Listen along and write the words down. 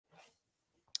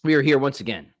We are here once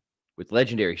again with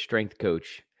legendary strength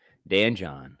coach Dan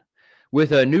John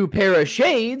with a new pair of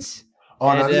shades.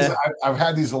 Oh, no, I've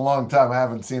had these a long time. I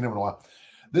haven't seen them in a while.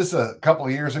 This a couple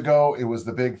of years ago, it was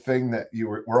the big thing that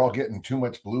we're all getting too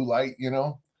much blue light, you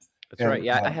know? That's right.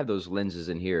 Yeah, I have those lenses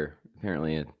in here.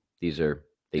 Apparently,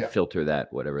 they filter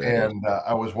that, whatever that is. And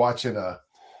I was watching a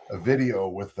video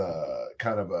with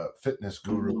kind of a fitness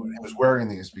guru, and he was wearing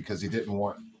these because he didn't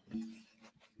want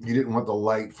the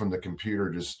light from the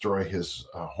computer to destroy his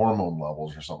hormone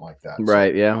levels or something like that.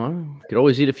 Right. So, yeah. Well, could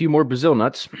always eat a few more Brazil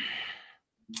nuts.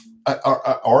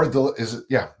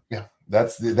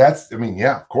 That's I mean,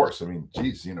 yeah, of course. I mean,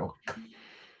 geez, you know.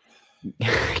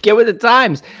 Get with the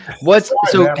times. What's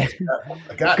so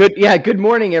good? Yeah. Good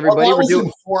morning, everybody. Well, we're doing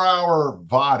a 4-hour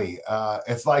body.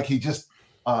 It's like he just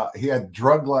he had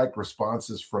drug-like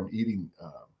responses from eating.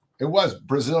 It was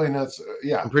Brazilian nuts.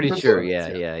 Yeah, I'm pretty sure.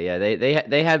 Yeah.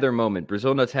 They had their moment.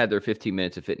 Brazil nuts had their 15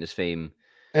 minutes of fitness fame.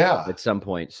 Yeah. At some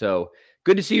point. So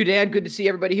good to see you, Dan. Good to see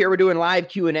everybody here. We're doing live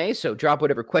Q&A. So drop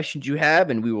whatever questions you have,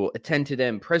 and we will attend to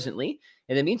them presently.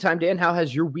 In the meantime, Dan, how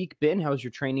has your week been? How's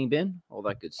your training been? All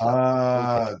that good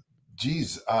stuff.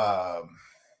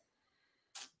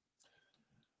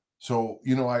 So,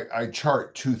 you know, I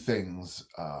chart two things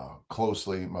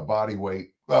closely: my body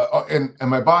weight and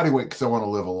my body weight, because I want to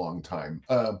live a long time,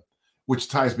 which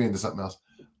ties me into something else.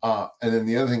 And then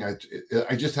the other thing,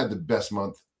 I just had the best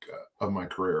month of my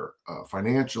career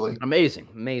financially. Amazing.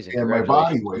 And my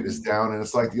body weight is down, and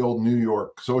it's like the old New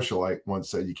York socialite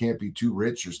once said, you can't be too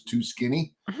rich or too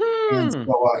skinny. And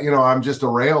so, you know, I'm just a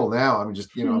rail now. I'm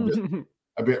just, you know,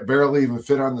 I barely even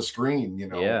fit on the screen, you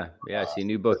know. Yeah. I see a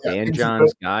new book, Dan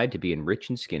John's Guide to Being Rich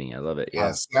and Skinny. I love it.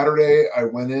 Yeah. Saturday, I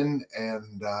went in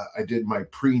and I did my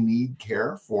pre-need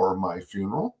care for my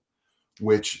funeral,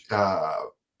 which, and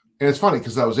it's funny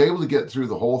because I was able to get through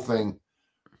the whole thing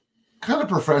kind of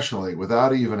professionally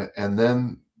without even, and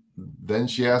then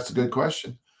she asked a good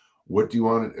question. What do you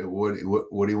want?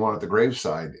 What do you want at the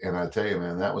graveside? And I tell you,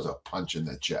 man, that was a punch in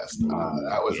the chest.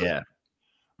 That was,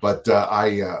 but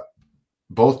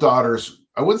both daughters,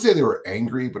 I wouldn't say they were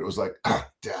angry, but it was like,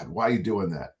 Dad, why are you doing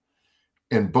that?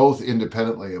 And both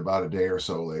independently about a day or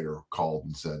so later called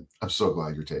and said, I'm so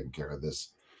glad you're taking care of this.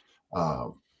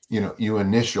 You know, you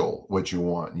initial what you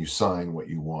want, and you sign what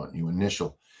you want, you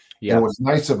initial. Yeah. And what's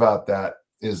nice about that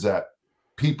is that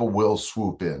people will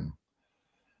swoop in.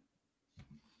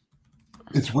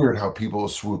 It's weird how people will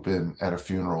swoop in at a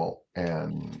funeral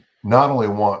and not only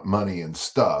want money and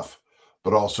stuff,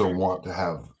 but also want to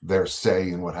have their say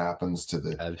in what happens to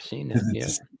the. I've seen it. Yeah.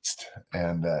 Deceased.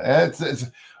 And it's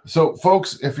so,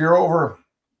 folks, if you're over,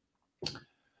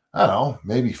 I don't know,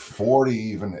 maybe 40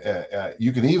 even,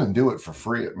 you can even do it for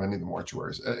free at many of the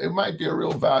mortuaries. It might be a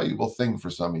real valuable thing for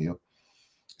some of you.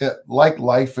 Like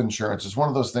life insurance, it's one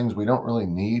of those things we don't really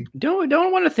need.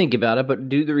 Don't want to think about it, but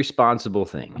do the responsible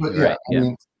thing. But right? I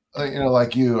mean, you know,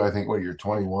 like you, I think you're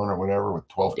 21 or whatever with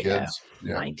 12 kids.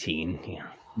 19.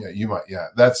 Yeah, you might. Yeah,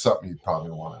 that's something you'd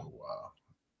probably want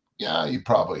to. You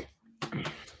probably.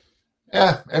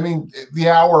 Yeah, I mean, the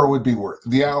hour would be worth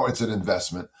the hour. It's an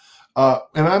investment,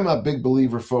 and I'm a big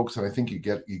believer, folks, and I think you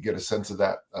get a sense of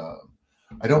that.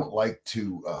 I don't like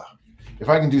to. If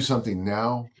I can do something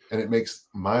now and it makes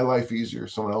my life easier,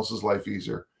 someone else's life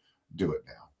easier, do it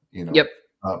now. You know. Yep.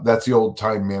 That's the old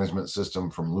time management system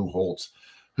from Lou Holtz,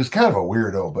 who's kind of a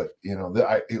weirdo, but you know,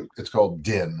 it's called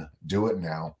DIN. Do it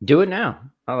now. Do it now.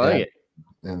 I like it.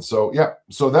 And so,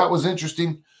 so that was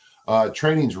interesting.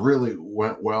 Trainings really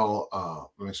went well.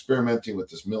 I'm experimenting with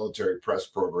this military press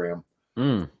program,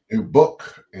 new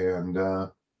book, and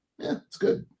it's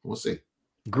good. We'll see.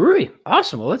 Groovy.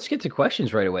 Awesome. Well, let's get to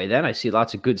questions right away. Then I see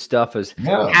lots of good stuff is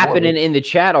happening in the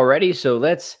chat already. So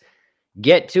let's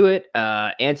get to it.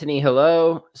 Anthony,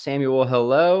 hello. Samuel,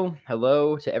 hello.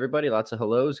 Hello to everybody. Lots of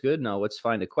hellos. Good. Now let's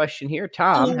find a question here.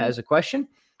 Tom has a question.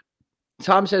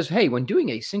 Tom says, hey, when doing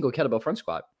a single kettlebell front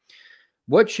squat,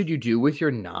 what should you do with your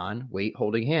non-weight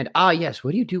holding hand? Yes.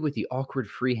 What do you do with the awkward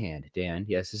free hand, Dan?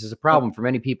 Yes, this is a problem for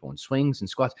many people in swings and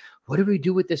squats. What do we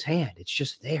do with this hand? It's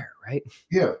just there, right?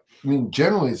 Yeah. I mean,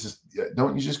 generally, it's just,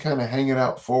 don't you just kind of hang it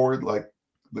out forward, like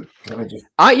kind of just.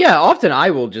 Often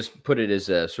I will just put it as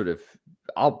a sort of,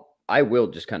 I will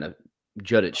just kind of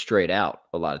jut it straight out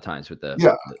a lot of times with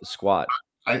the squat.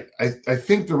 I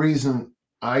think the reason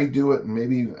I do it, and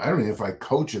maybe I don't know if I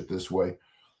coach it this way,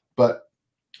 but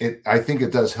I think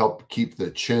it does help keep the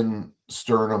chin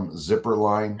sternum zipper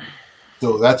line.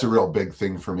 So that's a real big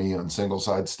thing for me on single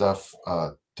side stuff,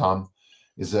 Tom,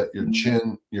 is that your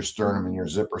chin, your sternum, and your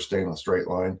zipper stay in a straight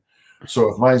line.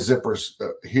 So if my zipper's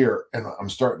here and I'm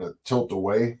starting to tilt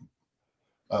away,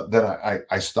 then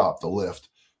I stop the lift.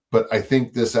 but I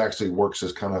think this actually works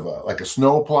as kind of like a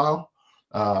snow plow.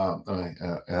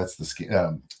 That's the ski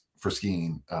for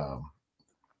skiing.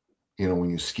 When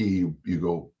you ski, you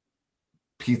go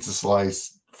pizza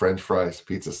slice, French fries,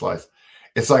 pizza slice.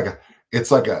 It's like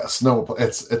a snow.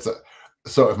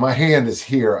 So if my hand is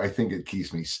here, I think it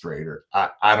keeps me straighter.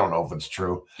 I don't know if it's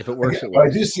true. If it works, but I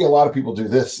do see a lot of people do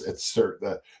this at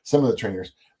some of the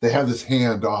trainers. They have this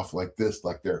hand off like this,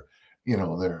 like they're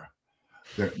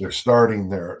starting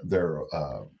their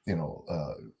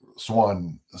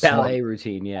swan ballet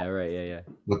routine. Yeah, right. Yeah.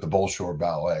 With the Bolshoi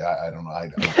ballet. I don't know.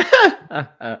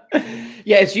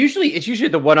 Yeah, it's usually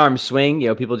the one arm swing.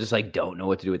 People just like don't know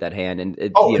what to do with that hand, and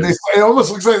it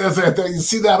almost looks like that's that thing. You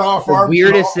see that off arm.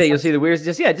 Weirdest thing. You'll see the weirdest.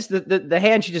 Just the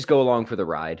hand should just go along for the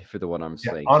ride for the one arm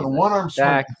swing. On the one arm swing,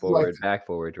 back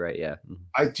forward, right? Yeah.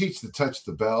 I teach to touch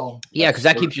the bell. Yeah, because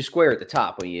that keeps you square at the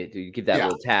top when you give that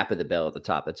little tap of the bell at the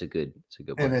top. That's a good.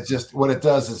 And it's just what it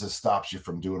does is it stops you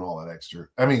from doing all that extra.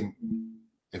 I mean,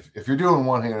 if you're doing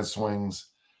one-handed swings,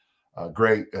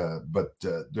 great, but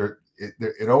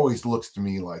it always looks to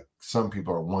me like some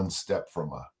people are one step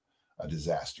from a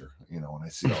disaster. When I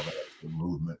see all that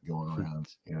movement going around.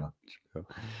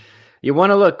 You want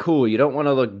to look cool. You don't want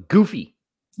to look goofy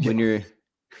when you're.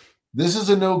 This is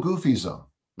a no goofy zone.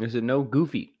 There's a no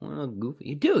goofy. Goofy.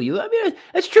 You do. I mean,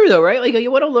 that's true though, right? Like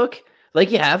you want to look like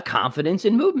you have confidence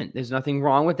in movement. There's nothing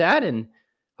wrong with that, and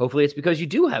hopefully it's because you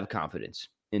do have confidence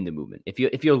in the movement. If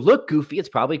you look goofy, it's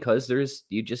probably because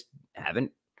you just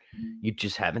haven't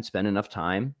spent enough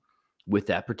time with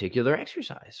that particular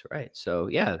exercise, right? So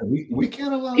yeah, we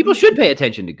can't allow. People should pay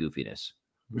attention to goofiness.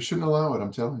 We shouldn't allow it.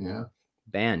 I'm telling you. Yeah.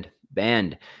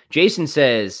 Banned. Jason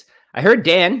says, I heard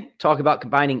Dan talk about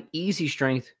combining easy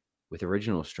strength with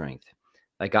original strength.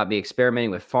 That got me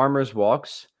experimenting with farmer's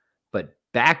walks, but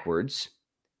backwards.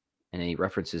 And then he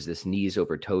references this knees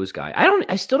over toes guy.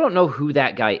 I still don't know who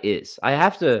that guy is.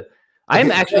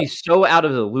 I'm actually so out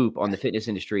of the loop on the fitness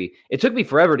industry. It took me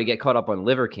forever to get caught up on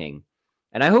Liver King,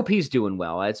 and I hope he's doing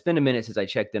well. It's been a minute since I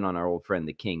checked in on our old friend,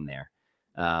 the King there.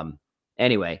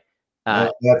 Anyway,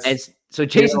 and so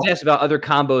Jason's asked about other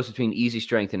combos between easy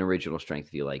strength and original strength.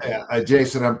 If you like,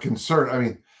 Jason, I'm concerned. I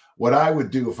mean, what I would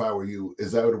do if I were you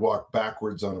is I would walk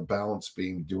backwards on a balance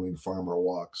beam doing farmer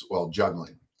walks while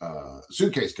juggling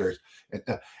suitcase carries.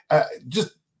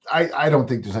 I don't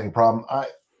think there's any problem.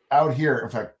 Out here, in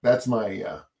fact, that's my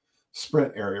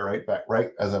sprint area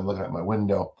right as I'm looking at my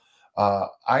window.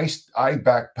 I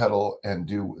backpedal and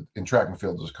do in track and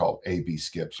field is called A-B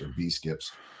skips or B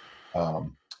skips,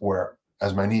 where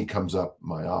as my knee comes up,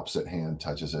 my opposite hand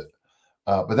touches it.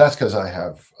 But that's because I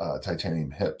have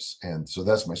titanium hips, and so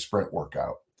that's my sprint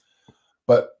workout.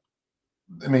 But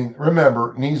I mean,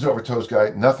 remember, knees over toes guy,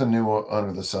 nothing new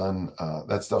under the sun.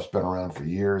 That stuff's been around for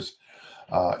years.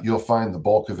 You'll find the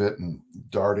bulk of it in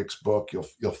Dardick's book.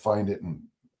 You'll find it in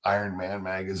Iron Man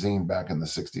magazine back in the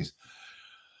 60s.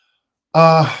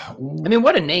 I mean,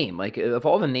 what a name! Like of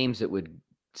all the names that would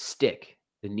stick,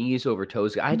 the knees over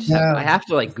toes guy. I have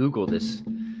to like Google this.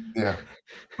 Yeah,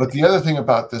 but the other thing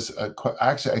about this,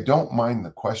 actually, I don't mind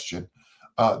the question.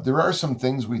 There are some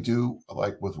things we do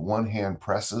like with one-hand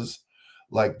presses.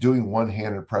 Like doing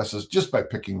one-handed presses just by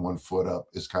picking one foot up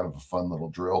is kind of a fun little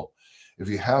drill. If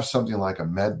you have something like a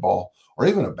med ball or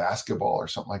even a basketball or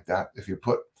something like that,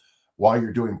 while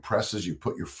you're doing presses, you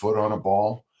put your foot on a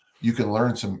ball, you can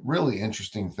learn some really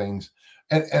interesting things.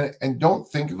 And don't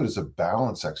think of it as a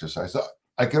balance exercise.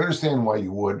 I can understand why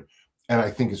you would, and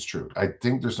I think it's true. I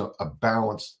think there's a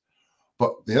balance.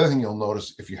 But the other thing you'll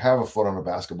notice, if you have a foot on a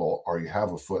basketball or you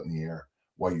have a foot in the air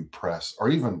while you press or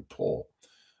even pull,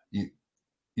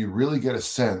 you really get a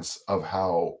sense of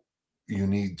how you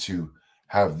need to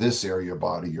have this area of your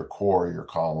body, your core, your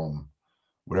column,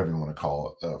 whatever you want to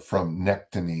call it, from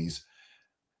neck to knees,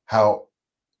 how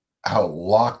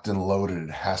locked and loaded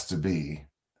it has to be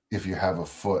if you have a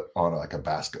foot on like a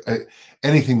basket,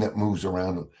 anything that moves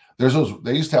around.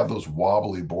 They used to have those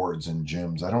wobbly boards in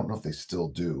gyms. I don't know if they still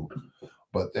do,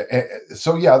 but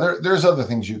so yeah, there's other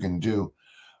things you can do.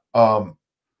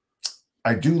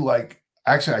 I do like.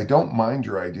 Actually, I don't mind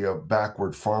your idea of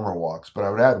backward farmer walks, but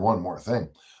I would add one more thing.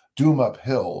 Do them up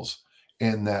hills,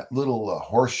 and that little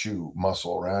horseshoe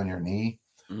muscle around your knee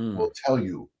will tell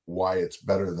you why it's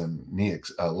better than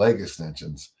leg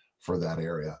extensions for that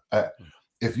area.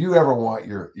 If you ever want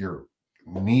your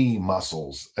knee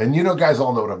muscles, and guys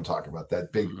all know what I'm talking about,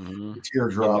 that big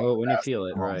teardrop. When you feel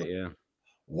it, right, yeah.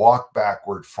 Walk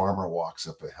backward farmer walks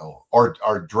up a hill,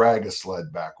 or drag a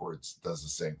sled backwards does the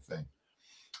same thing.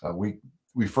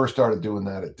 We first started doing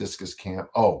that at discus camp.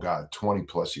 Oh God, 20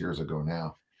 plus years ago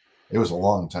now. It was a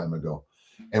long time ago.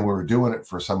 and we were doing it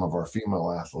for some of our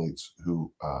female athletes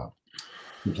who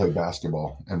play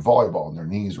basketball and volleyball, and their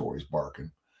knees were always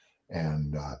barking.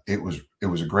 And it was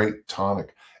a great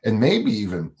tonic, and maybe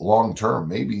even long term,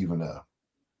 maybe even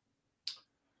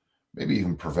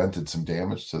prevented some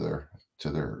damage to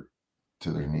their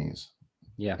knees.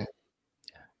 Yeah.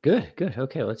 Good.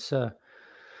 Okay,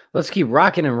 let's keep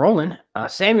rocking and rolling.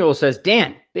 Samuel says,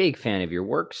 Dan, big fan of your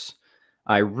works.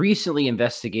 I recently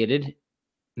investigated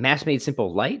Mass Made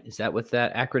Simple Light. Is that what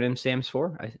that acronym stands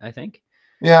for? I think.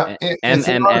 Yeah.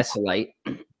 MMS Light.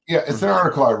 Yeah, it's an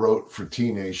article I wrote for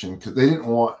T Nation because they didn't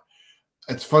want.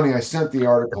 It's funny. I sent the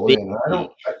article in. And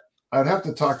I'd have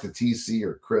to talk to TC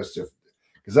or Chris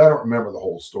because I don't remember the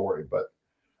whole story, but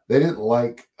they didn't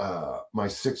like my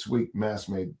 6-week Mass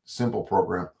Made Simple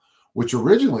program, which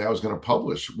originally I was going to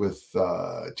publish with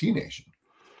T Nation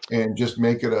and just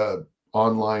make it a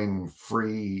online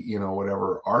free,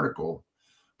 whatever article,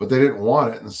 but they didn't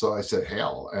want it, and so I said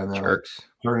hell, and then I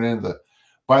turned it into.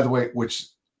 By the way, which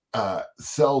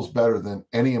sells better than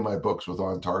any of my books with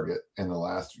On Target in the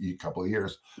last couple of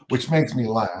years, which makes me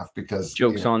laugh because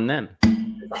jokes on them.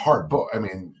 Hard book. I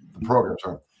mean, the programs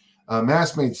are.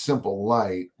 Mass Made Simple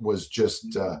Light was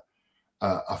just a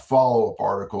follow-up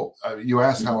article. You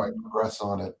asked how I progress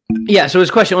on it. Yeah. So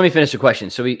his question. Let me finish the question.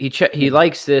 So he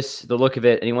likes the look of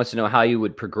it, and he wants to know how you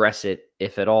would progress it,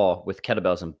 if at all, with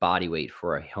kettlebells and body weight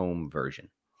for a home version.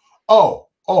 Oh,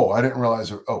 I didn't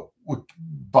realize.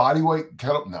 Body weight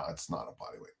kettlebell? No, it's not a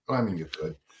body weight. I mean, you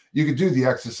could do the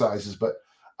exercises, but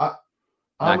I'm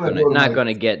not going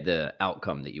to get the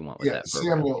outcome that you want with that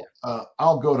program. Samuel,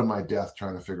 I'll go to my death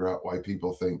trying to figure out why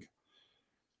people think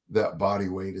that body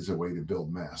weight is a way to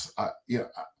build mass. I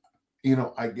get,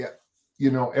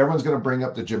 everyone's going to bring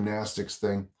up the gymnastics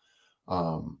thing.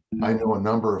 I know a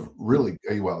number of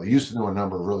I used to know a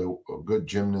number of really good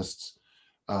gymnasts.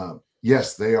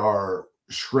 Yes, they are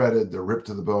shredded, they're ripped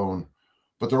to the bone,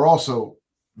 but they're also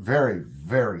very,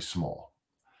 very small.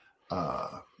 If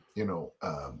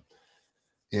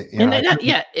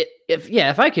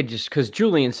I could just, because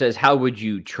Julian says, how would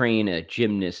you train a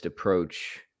gymnast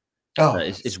approach?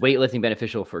 Is weightlifting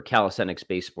beneficial for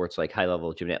calisthenics-based sports like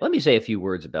high-level gymnastics? Let me say a few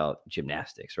words about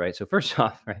gymnastics, right? So first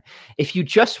off, right, if you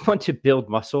just want to build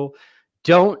muscle,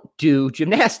 don't do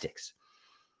gymnastics,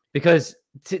 because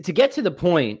to get to the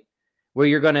point where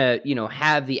you're going to,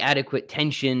 have the adequate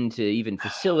tension to even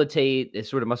facilitate this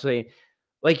sort of muscle,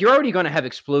 like you're already going to have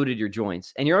exploded your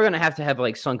joints, and you're going to have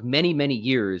like sunk many, many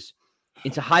years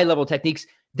into high level techniques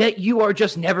that you are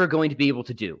just never going to be able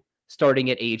to do starting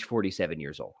at age 47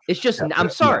 years old. It's just, I'm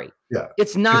sorry. Yeah.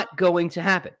 It's not going to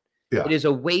happen. Yeah. It is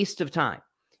a waste of time.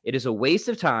 It is a waste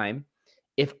of time.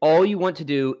 If all you want to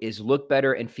do is look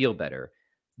better and feel better,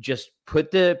 just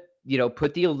put the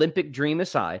Olympic dream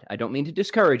aside. I don't mean to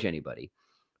discourage anybody.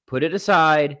 Put it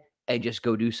aside and just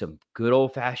go do some good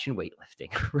old-fashioned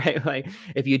weightlifting, right? Like,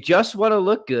 if you just want to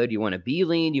look good, you want to be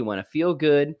lean, you want to feel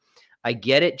good, I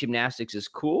get it. Gymnastics is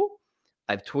cool.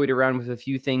 I've toyed around with a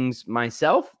few things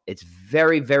myself. It's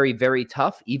very, very, very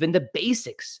tough. Even the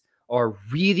basics are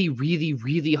really, really,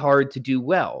 really hard to do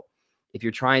well if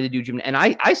you're trying to do gymnastics.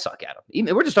 And I suck at them.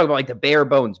 Even, we're just talking about like the bare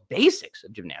bones basics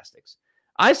of gymnastics.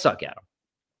 I suck at them.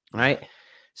 Right.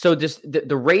 So just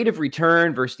the rate of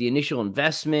return versus the initial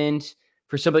investment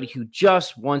for somebody who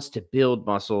just wants to build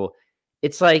muscle,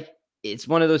 it's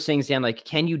one of those things, Dan, like,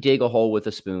 can you dig a hole with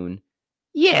a spoon?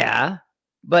 Yeah,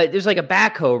 but there's like a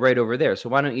backhoe right over there. So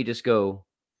why don't you just go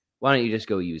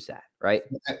use that? Right.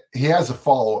 He has a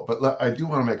follow-up, but I do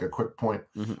want to make a quick point.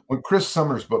 Mm-hmm. When Chris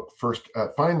Summers' book first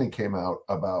finally came out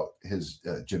about his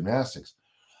gymnastics,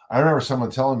 I remember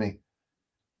someone telling me,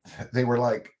 they were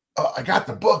like, "Oh, I got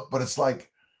the book," but it's like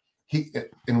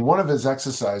in one of his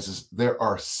exercises, there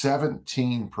are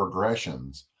 17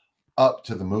 progressions up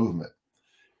to the movement.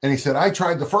 And he said, I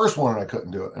tried the first one and I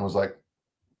couldn't do it. And was like,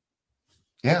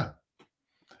 yeah,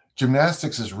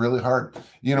 gymnastics is really hard.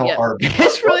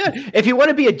 It's really hard. If you want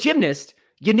to be a gymnast,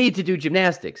 you need to do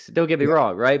gymnastics. Don't get me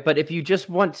wrong, right? But if you just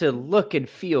want to look and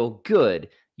feel good,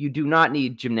 you do not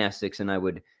need gymnastics. And I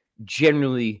would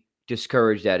generally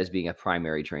discourage that as being a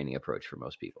primary training approach for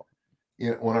most people.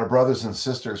 When our brothers and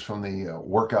sisters from the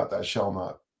workout that shall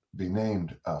not be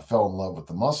named fell in love with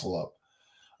the muscle up,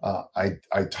 I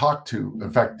talked to,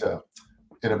 in fact,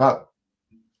 in about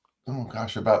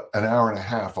an hour and a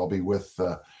half, I'll be with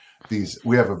these.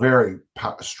 We have a very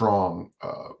strong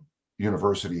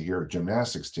university here,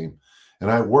 gymnastics team,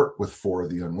 and I work with 4 of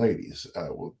the young ladies.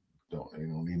 Don't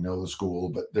even know the school,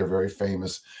 but they're very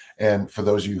famous. And for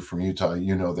those of you from Utah,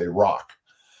 they rock.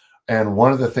 And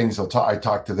one of the things I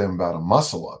talked to them about a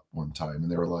muscle up one time,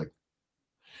 and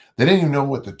they They didn't even know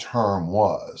what the term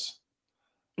was.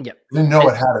 Yep. They didn't know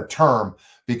it had a term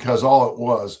because all it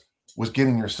was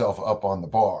getting yourself up on the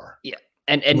bar. Yeah.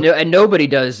 And nobody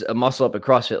does a muscle up at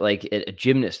CrossFit like a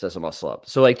gymnast does a muscle up.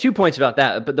 So like 2 points about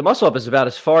that, but the muscle up is about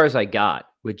as far as I got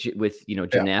with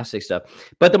gymnastic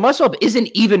stuff. But the muscle up isn't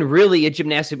even really a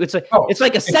gymnastic. It's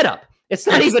like a setup. It's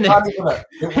not even.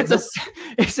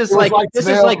 It's just like this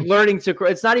is like learning to.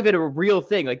 It's not even a real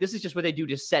thing. Like this is just what they do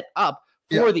to set up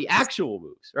for the actual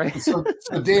moves, right? So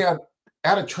Dan,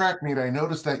 at a track meet, I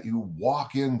noticed that you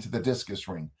walk into the discus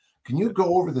ring. Can you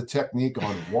go over the technique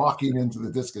on walking into the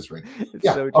discus ring?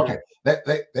 So okay.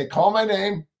 They call my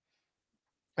name,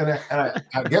 and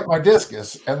I get my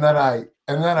discus, and then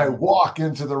I walk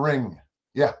into the ring.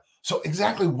 Yeah. So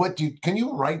exactly can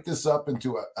you write this up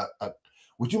into a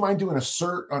would you mind doing a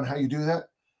cert on how you do that?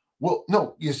 Well,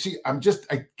 no, you see, I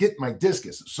get my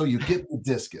discus. So you get the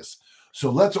discus. So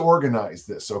let's organize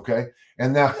this, okay?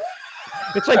 And now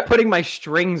it's like putting my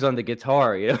strings on the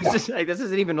guitar, you know. It's just like, this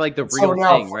isn't even like the real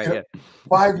thing, right?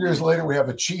 5 years later, we have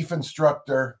a chief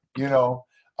instructor, you know,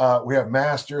 we have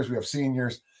masters, we have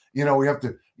seniors, you know, we have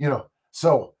to, you know,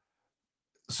 so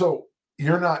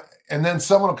you're not, and then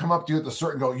someone will come up to you at the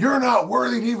cert and go, you're not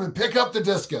worthy to even pick up the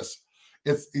discus.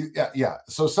 Yeah.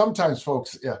 So sometimes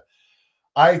folks,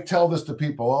 I tell this to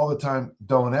people all the time,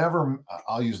 don't ever,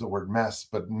 I'll use the word mess,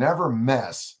 but never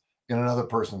mess in another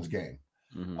person's game.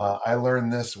 Mm-hmm. I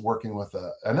learned this working with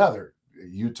another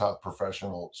Utah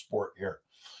professional sport here.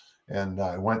 And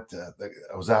I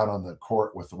was out on the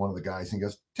court with one of the guys, and he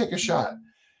goes, take a shot.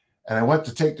 And I went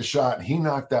to take the shot, and he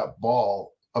knocked that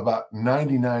ball about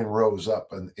 99 rows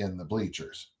up in the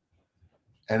bleachers.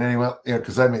 And then he went,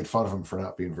 because I made fun of him for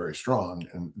not being very strong.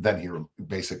 And then he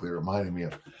basically reminded me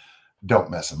of,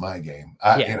 don't mess in my game.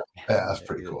 That's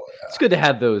pretty cool. Yeah. It's good to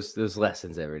have those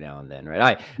lessons every now and then,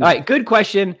 right? All right. Good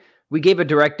question. We gave a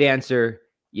direct answer.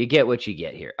 You get what you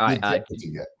get here. All right. Get what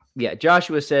you get. Yeah.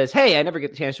 Joshua says, hey, I never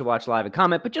get the chance to watch live and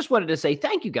comment, but just wanted to say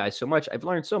thank you guys so much. I've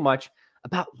learned so much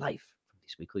about life from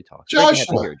these weekly talks.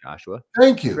 Joshua.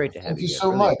 Thank you. Great to have you. Thank you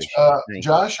so much.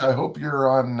 Josh, I hope you're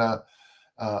on.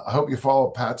 I hope you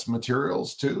follow Pat's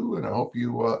materials too, and I hope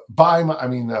you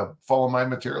follow my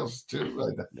materials too.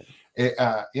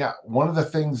 One of the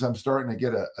things I'm starting to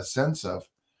get a sense of,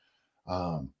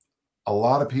 a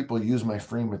lot of people use my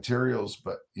free materials,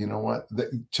 but you know what?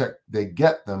 They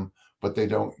get them, but they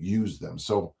don't use them.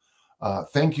 So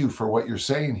thank you for what you're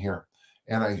saying here,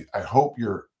 and I hope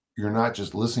you're not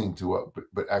just listening to it,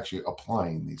 but actually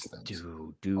applying these things.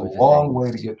 Do a long way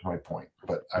to get to my point,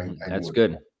 but that's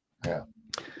good. Yeah.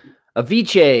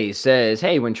 Aviche says,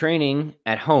 hey, when training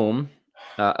at home,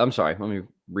 I'm sorry, let me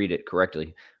read it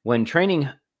correctly. When training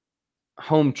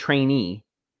home trainee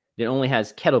that only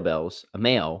has kettlebells, a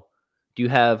male, do you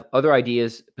have other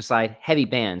ideas beside heavy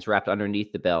bands wrapped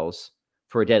underneath the bells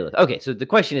for a deadlift? Okay, so the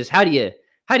question is, how do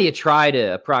you try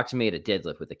to approximate a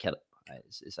deadlift with a kettlebell?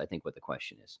 Is I think what the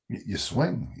question is. You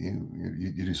swing.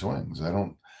 You do swings. I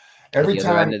don't. Every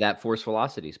time end of that force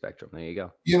velocity spectrum. There you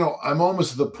go. You know, I'm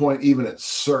almost to the point, even at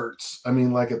certs. I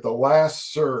mean, like at the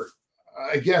last cert,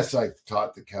 I guess I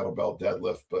taught the kettlebell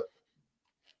deadlift, but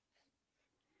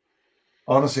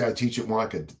honestly, I teach it more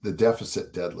like the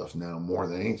deficit deadlift now more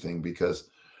than anything, because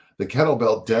the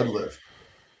kettlebell deadlift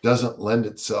doesn't lend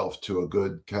itself to a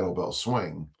good kettlebell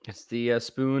swing. It's the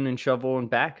spoon and shovel and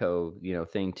backhoe,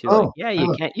 thing too.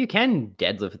 You can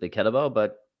deadlift with the kettlebell,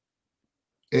 but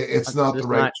it's not the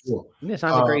right tool. It's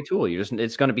not a great tool.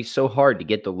 It's going to be so hard to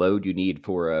get the load you need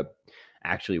for a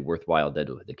actually worthwhile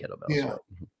deadlift with the kettlebell. Yeah.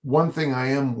 One thing I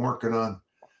am working on,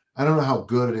 I don't know how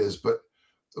good it is, but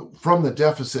from the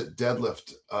deficit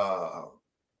deadlift,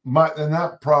 and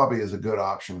that probably is a good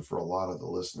option for a lot of the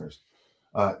listeners.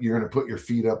 You're going to put your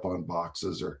feet up on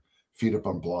boxes or feet up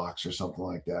on blocks or something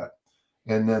like that.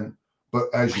 And then, but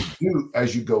as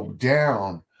you go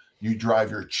down, you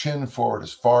drive your chin forward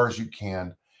as far as you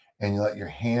can, and you let your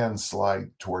hands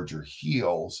slide towards your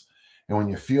heels. And when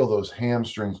you feel those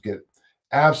hamstrings get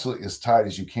absolutely as tight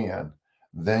as you can,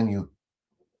 then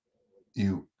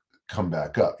you come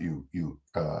back up. You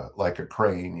like a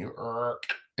crane,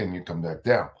 and you come back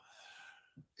down.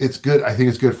 It's good. I think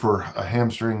it's good for a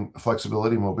hamstring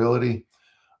flexibility, mobility.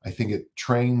 I think it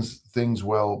trains things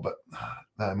well, but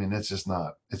I mean, it's just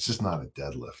not a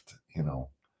deadlift,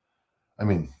 I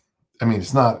mean,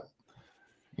 it's not,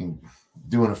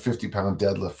 doing a 50-pound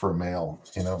deadlift for a male,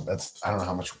 I don't know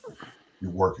how much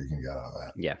work you can get out of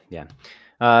that. Yeah.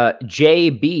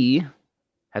 JB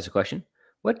has a question.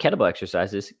 What kettlebell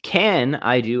exercises can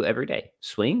I do every day?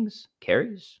 Swings,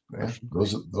 carries? Yeah,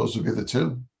 those would be the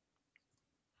two.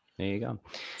 There you go.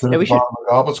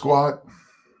 Goblet squat.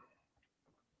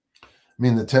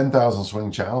 mean, the 10,000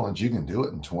 swing challenge, you can do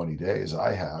it in 20 days.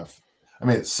 I have. I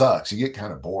mean, it sucks. You get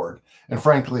kind of bored. And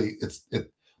frankly,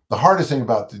 the hardest thing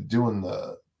about doing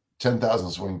the 10,000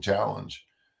 swing challenge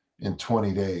in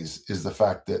 20 days is the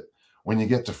fact that when you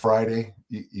get to Friday,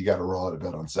 you got to roll out of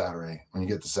bed on Saturday. When you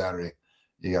get to Saturday,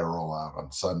 you got to roll out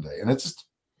on Sunday. And it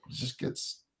just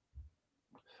gets,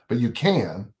 but you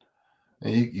can.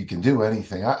 And you can do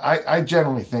anything. I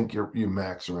generally think you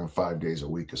max around 5 days a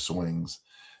week of swings,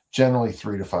 generally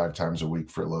 3 to 5 times a week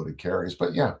for loaded carries.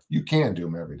 But yeah, you can do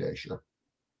them every day, sure.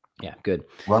 Yeah, good.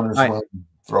 Runners run,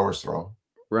 throwers throw.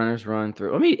 Runners run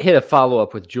through. Let me hit a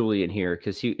follow-up with Julian here,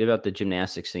 because about the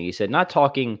gymnastics thing. He said, not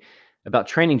talking about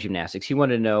training gymnastics. He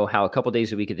wanted to know how a couple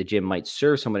days a week at the gym might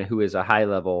serve someone who is a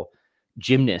high-level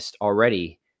gymnast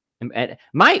already. And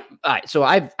so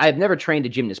I've never trained a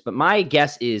gymnast, but my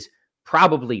guess is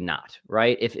probably not,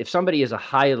 right? If somebody is a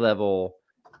high level,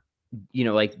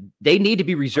 like they need to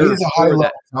be reserved. He's a high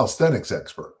level calisthenics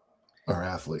expert or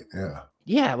athlete. Yeah.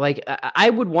 Yeah. Like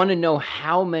I would want to know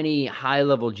how many high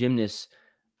level gymnasts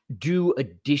do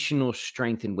additional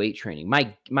strength and weight training.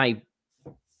 My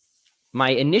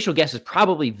initial guess is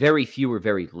probably very few or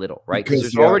very little, right? Because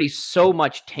there's already so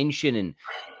much tension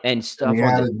and stuff. And the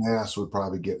added mass would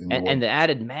probably get in the way. And the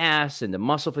added mass and the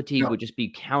muscle fatigue would just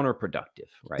be counterproductive,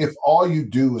 right? If all you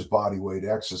do is body weight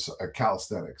exercise,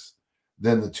 calisthenics,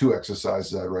 then the 2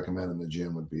 exercises I recommend in the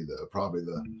gym would be probably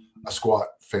a squat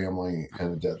family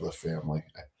and a deadlift family,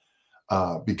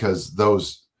 because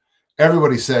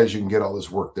everybody says you can get all this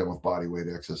work done with body weight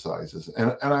exercises,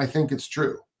 and I think it's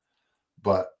true,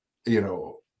 but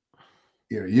you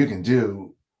can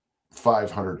do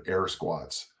 500 air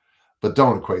squats. But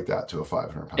don't equate that to a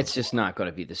 500-pound. It's just not going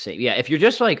to be the same. Yeah, if you're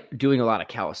just like doing a lot of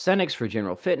calisthenics for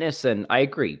general fitness, then I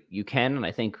agree. You can, and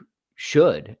I think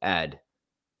should add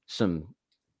some,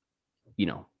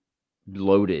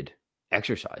 loaded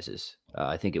exercises.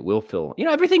 I think it will fill,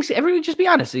 just be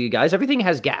honest with you guys. Everything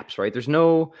has gaps, right? There's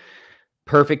no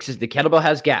perfect. The kettlebell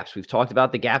has gaps. We've talked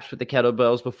about the gaps with the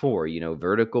kettlebells before,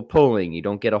 vertical pulling. You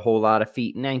don't get a whole lot of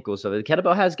feet and ankles. So the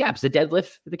kettlebell has gaps. The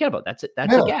deadlift, the kettlebell, that's it.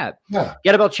 That's a gap. Yeah.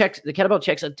 The kettlebell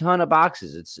checks a ton of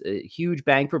boxes. It's a huge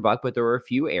bang for buck, but there are a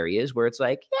few areas where it's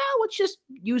like, yeah, let's just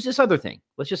use this other thing.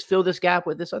 Let's just fill this gap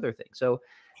with this other thing. So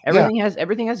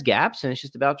everything has gaps, and it's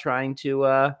just about trying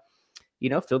to,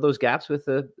 fill those gaps with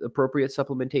the appropriate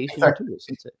supplementation and tools.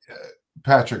 That's it.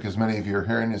 Patrick, as many of you are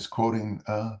hearing, is quoting,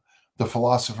 the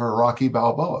philosopher Rocky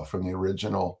Balboa from the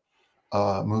original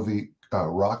movie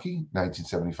Rocky,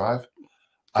 1975.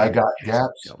 I got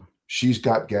gaps. She's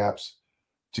got gaps.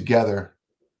 Together,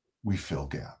 we fill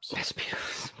gaps. That's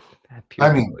beautiful.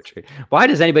 Poetry. Why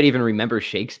does anybody even remember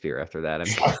Shakespeare after that?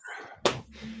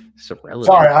 So relevant.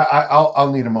 Sorry,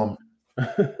 I'll need a moment.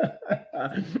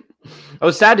 I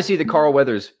was sad to see that Carl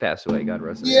Weathers passed away. God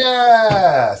rest him.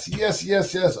 Yes.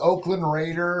 Oakland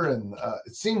Raider, and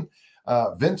it seemed.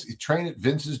 Vince, he trained at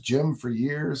Vince's gym for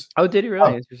years. Oh, did he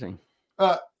really? Interesting.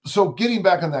 So getting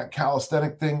back on that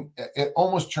calisthenic thing, it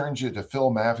almost turns you to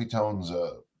Phil Maffetone's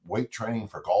weight training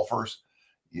for golfers.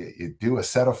 You do a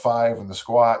set of 5 in the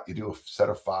squat, you do a set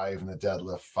of 5 in the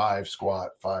deadlift, 5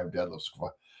 squat, 5 deadlift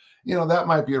squat. That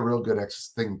might be a real good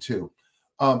thing too.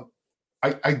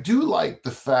 I do like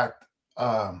the fact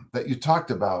that you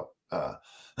talked about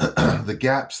the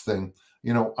gaps thing.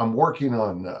 I'm working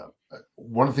on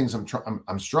one of the things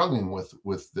I'm struggling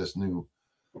with this new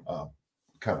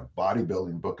kind of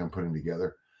bodybuilding book I'm putting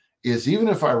together is, even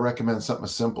if I recommend something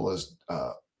as simple as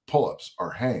pull-ups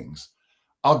or hangs,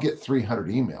 I'll get 300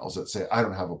 emails that say, I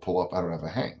don't have a pull-up, I don't have a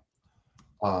hang.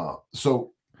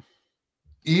 So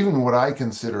even what I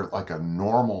consider like a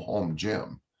normal home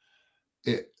gym,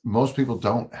 most people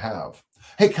don't have.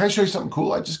 Hey, can I show you something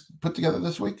cool I just put together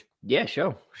this week? Yeah,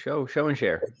 show and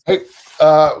share. Hey,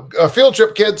 a field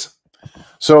trip, kids.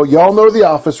 So y'all know The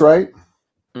Office, right?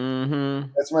 Mm-hmm.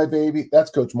 That's my baby.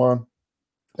 That's Coach Mon.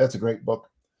 That's a great book.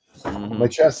 Mm-hmm. My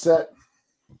chess set,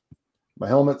 my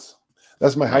helmets.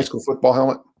 That's my high school football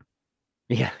helmet.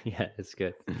 Yeah, it's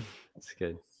good. It's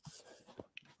good.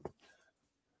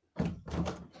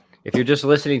 If you're just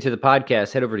listening to the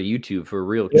podcast, head over to YouTube for a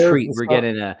real treat. We're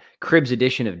getting a Cribs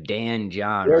edition of Dan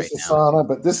John right now. There's the sauna,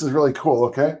 but this is really cool,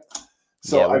 okay?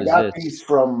 So I got these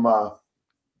from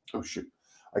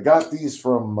I got these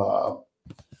from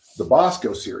the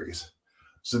Bosco series.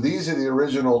 So these are the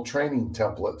original training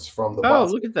templates from the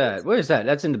Bosco. Look at that. What is that?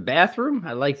 That's in the bathroom?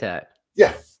 I like that.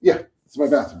 Yeah. It's my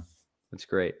bathroom. That's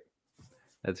great.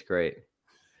 And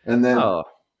then I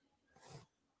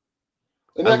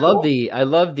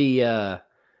love the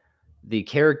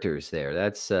characters there.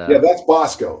 That's that's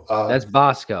Bosco. That's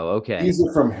Bosco. Okay. These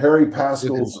are from Harry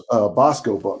Pascal's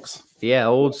Bosco books. Yeah,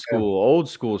 old school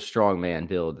strongman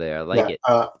build there. I like it.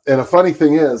 And a funny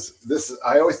thing is,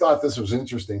 I always thought this was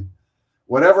interesting.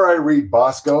 Whenever I read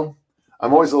Bosco,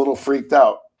 I'm always a little freaked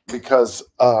out because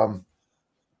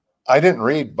I didn't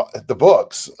read the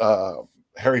books,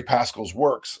 Harry Pascal's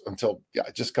works, until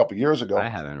just a couple years ago. I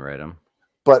haven't read them.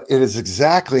 But it is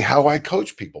exactly how I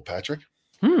coach people, Patrick.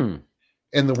 And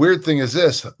the weird thing is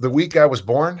this: the week I was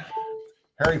born,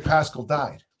 Harry Pascal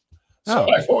died. So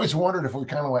I've always wondered if we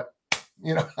kind of went,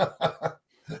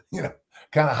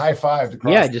 kind of high fived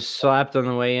across. Yeah, just slapped on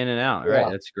the way in and out. Right.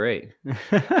 That's great.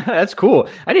 That's cool.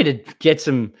 I need to get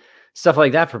some stuff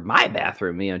like that for my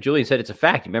bathroom. Julian said it's a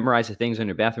fact. You memorize the things on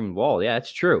your bathroom wall. Yeah,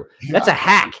 that's true. Yeah. That's a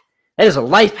hack. That is a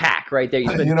life hack right there. You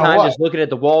spend time just looking at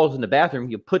the walls in the bathroom.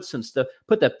 You put some stuff,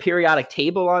 put the periodic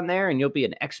table on there, and you'll be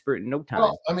an expert in no time.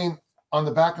 Well, I mean, on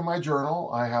the back of my journal,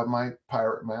 I have my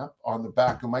pirate map. On the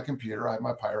back of my computer, I have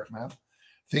my pirate map.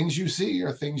 Things you see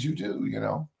are things you do,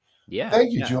 Yeah.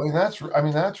 Thank you, Julian. That's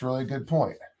really a good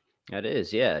point. That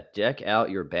is, yeah. Deck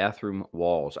out your bathroom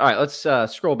walls. All right, let's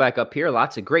scroll back up here.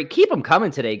 Lots of great. Keep them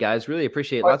coming today, guys. Really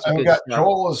appreciate lots of good stuff.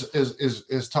 Joel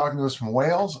is talking to us from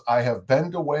Wales. I have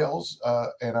been to Wales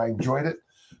and I enjoyed it.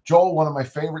 Joel, one of my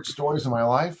favorite stories of my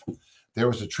life. There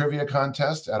was a trivia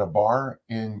contest at a bar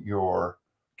in your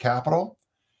capital,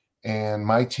 and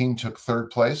my team took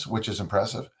third place, which is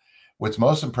impressive. What's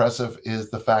most impressive is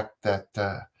the fact that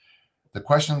the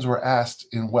questions were asked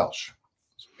in Welsh.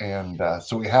 And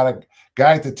so we had a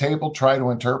guy at the table try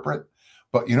to interpret.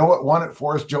 But you know what won it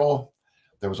for us, Joel?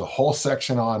 There was a whole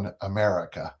section on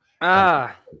America.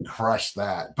 Crushed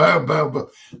that. Boom, boom, boom.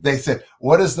 They said,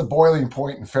 what is the boiling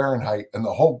point in Fahrenheit? And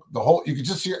the whole, you could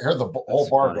just hear the whole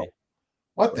bar go,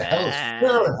 what the hell is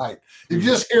Fahrenheit? You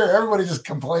just hear everybody just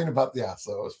complain about,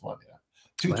 so it was fun,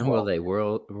 When will they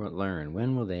learn?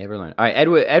 When will they ever learn? All right,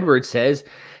 Edward says,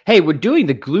 hey, we're doing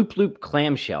the glute loop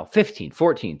clamshell, 15,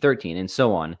 14, 13, and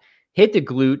so on. Hit the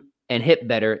glute and hit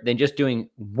better than just doing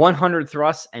 100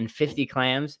 thrusts and 50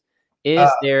 clams. Is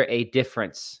there a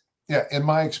difference? Yeah, in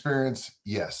my experience,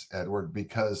 yes, Edward,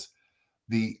 because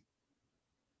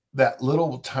that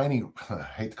little tiny, I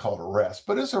hate to call it a rest,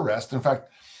 but it's a rest. In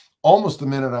fact, almost the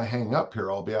minute I hang up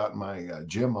here, I'll be out in my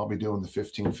gym. I'll be doing the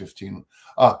 15, 15.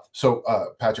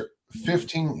 Patrick,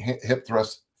 15 hip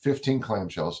thrusts, 15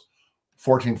 clamshells,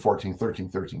 14, 14, 13,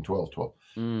 13, 12, 12.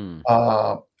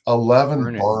 11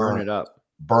 burn it up.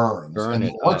 Burns.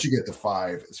 And once you get to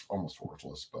 5, it's almost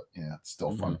worthless, but it's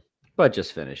still fun. But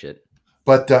just finish it.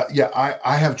 But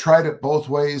I have tried it both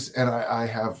ways, and I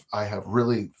have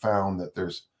really found that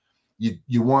there's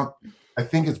you want. I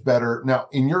think it's better now.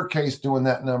 In your case, doing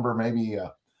that number, maybe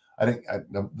I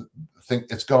think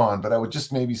it's gone, but I would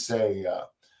just maybe say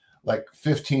like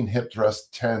 15 hip thrusts,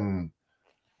 10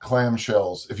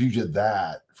 clamshells. If you did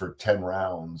that for 10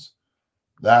 rounds,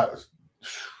 that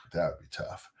would be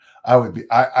tough. I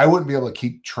wouldn't be able to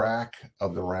keep track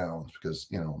of the rounds because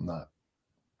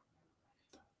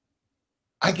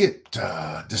I get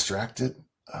distracted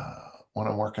when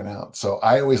I'm working out. So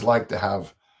I always like to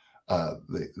have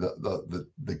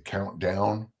the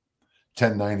countdown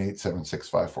 10, 9, 8, 7, 6,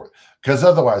 5, 4, because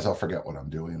otherwise I'll forget what I'm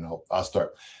doing and I'll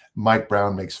start. Mike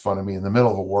Brown makes fun of me in the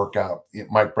middle of a workout.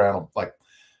 Mike Brown will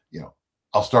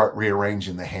I'll start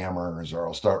rearranging the hammers, or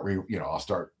I'll start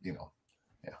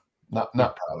not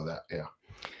proud of that. Yeah.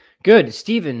 Good.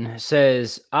 Steven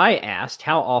says, I asked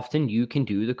how often you can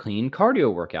do the clean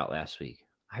cardio workout last week.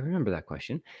 I remember that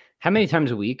question. How many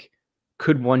times a week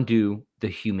could one do the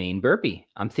humane burpee?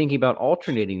 I'm thinking about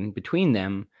alternating between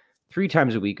them 3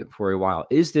 times a week for a while.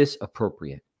 Is this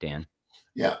appropriate, Dan?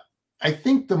 Yeah. I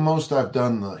think the most I've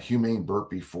done the humane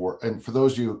burpee for, and for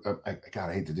those of you, I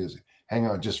hate to do this. Hang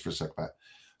on just for a sec, Pat.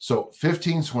 So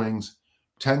 15 swings,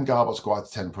 10 goblet squats,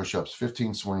 10 push-ups,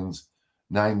 15 swings,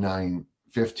 9, 9,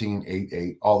 15, 8,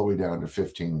 8, all the way down to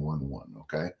 15, 1, 1.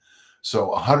 Okay. So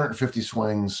 150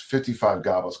 swings, 55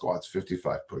 goblet squats,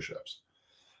 55 push-ups.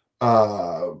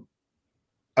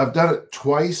 I've done it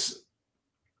twice.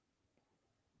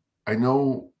 I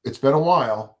know it's been a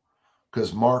while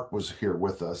because Mark was here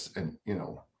with us, and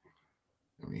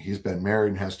he's been married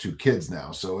and has 2 kids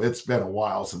now. So it's been a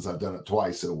while since I've done it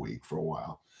twice a week for a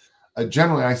while.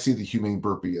 Generally, I see the humane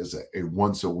burpee as a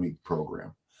once a week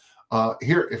program.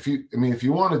 Here, if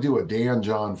you want to do a Dan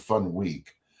John fun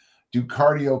week, do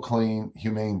cardio clean,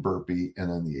 humane burpee,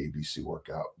 and then the ABC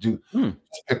workout.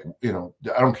 Pick,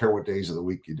 I don't care what days of the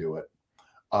week you do it.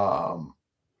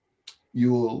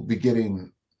 You'll be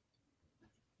getting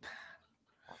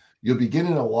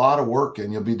a lot of work,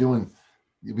 and you'll be doing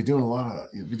a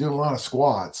lot of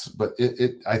squats, but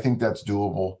I think that's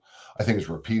doable. I think it's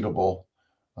repeatable.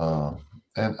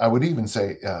 And I would even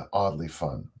say oddly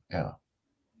fun. Yeah.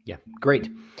 Yeah. Great.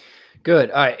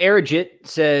 Good. All right. Arajit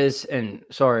says, and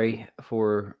sorry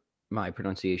for my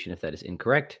pronunciation if that is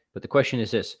incorrect, but the question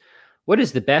is this: what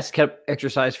is the best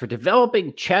exercise for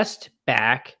developing chest,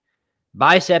 back,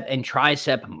 bicep, and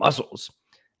tricep muscles?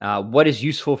 What is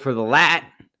useful for the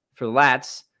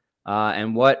lats,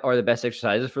 and what are the best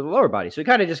exercises for the lower body? So it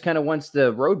kind of wants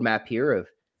the roadmap here of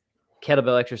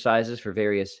kettlebell exercises for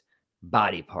various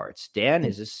body parts. Dan,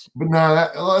 is this? But no,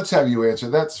 let's have you answer.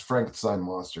 That's Frankenstein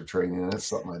monster training. That's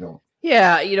something I don't.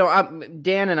 Yeah,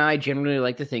 Dan and I generally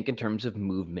like to think in terms of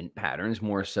movement patterns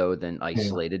more so than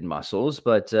isolated muscles,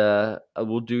 but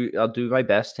I'll do my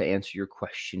best to answer your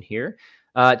question here.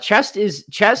 Chest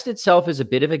itself is a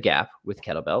bit of a gap with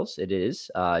kettlebells. It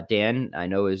is. Dan, I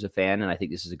know, is a fan, and I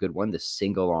think this is a good one, the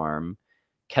single arm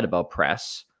kettlebell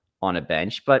press on a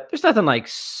bench, but there's nothing like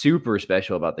super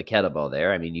special about the kettlebell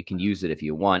there. I mean, you can use it if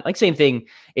you want. Like same thing,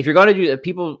 if you're going to do,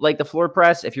 people like the floor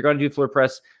press, if you're going to do floor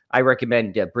press, I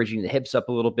recommend bridging the hips up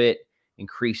a little bit,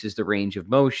 increases the range of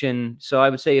motion. So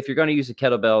I would say if you're going to use a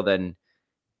kettlebell, then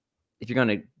if you're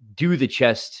going to do the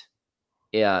chest,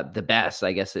 the best,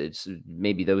 I guess it's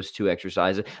maybe those two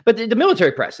exercises. But the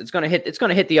military press, it's going to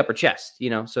hit the upper chest,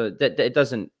 so that it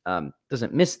doesn't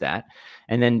miss that.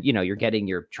 And then, you're getting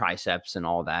your triceps and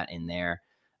all that in there.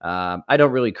 I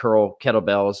don't really curl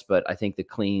kettlebells, but I think the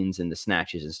cleans and the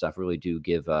snatches and stuff really do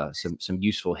give some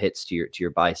useful hits to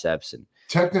your biceps. And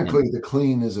technically, the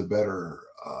clean is a better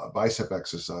bicep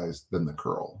exercise than the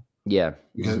curl. Yeah,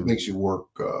 because it makes you work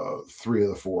 3 of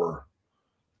the 4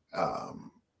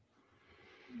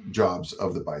 jobs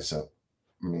of the bicep.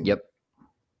 Yep.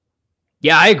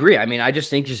 Yeah, I agree. I mean, I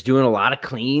just think just doing a lot of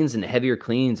cleans and heavier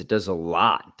cleans, it does a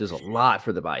lot. It does a lot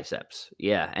for the biceps.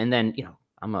 Yeah, and then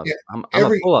I'm a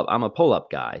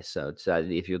pull-up guy. So it's,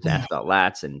 if you ask about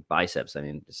lats and biceps, I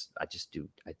mean, I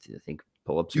think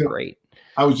pull-ups are great.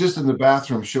 I was just in the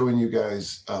bathroom showing you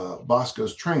guys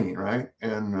Bosco's training, right?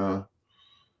 And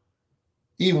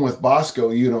even with Bosco,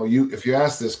 if you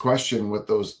ask this question with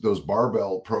those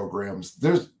barbell programs,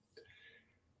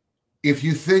 if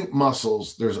you think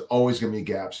muscles, there's always going to be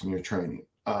gaps in your training.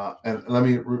 And let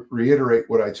me reiterate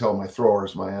what I tell my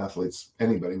throwers, my athletes,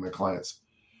 anybody, my clients.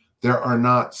 There are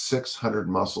not 600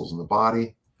 muscles in the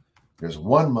body. There's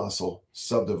one muscle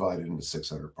subdivided into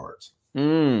 600 parts.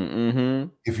 Mm-hmm.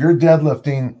 If you're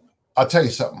deadlifting, I'll tell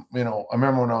you something. I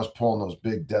remember when I was pulling those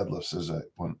big deadlifts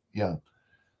when young.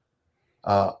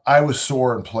 I was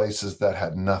sore in places that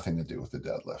had nothing to do with the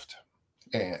deadlift,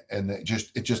 and it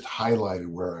just highlighted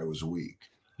where I was weak.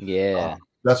 Yeah,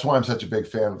 that's why I'm such a big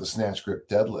fan of the snatch grip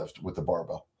deadlift with the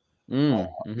barbell.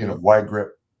 Wide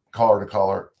grip, collar to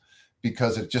collar,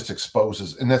 because it just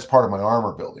exposes, and that's part of my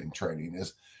armor building training,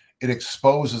 is it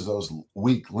exposes those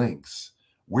weak links.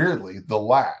 Weirdly, the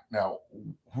lat. Now,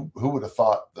 who would have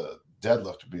thought the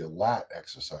deadlift would be a lat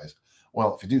exercise?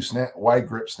 Well, if you do wide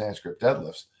grip, snatch grip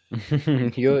deadlifts,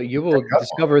 you will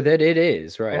discover that it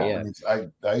is, right? Yeah.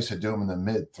 I used to do them in the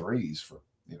mid 3s for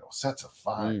sets of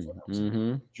 5 when I was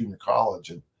in junior college,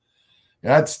 and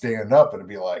I'd stand up and it'd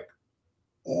be like,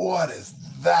 what is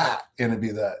that? And it'd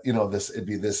be that it'd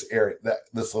be this area,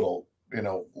 this little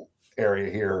area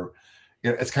here.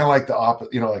 It's kind of like the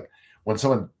opposite. Like when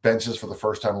someone benches for the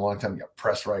first time in a long time, you got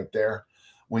press right there.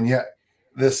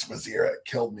 This was the area that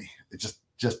killed me. It just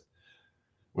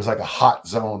was like a hot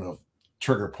zone of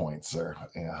trigger points there.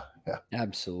 Yeah.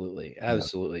 Absolutely.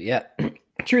 Yeah.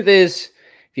 Truth is,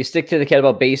 if you stick to the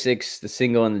kettlebell basics, the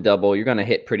single and the double, you're going to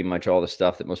hit pretty much all the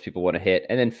stuff that most people want to hit,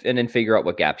 and then figure out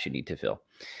what gaps you need to fill.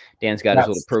 Dan's got his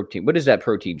little protein. What is that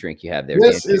protein drink you have there?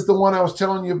 This is the one I was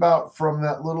telling you about from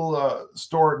that little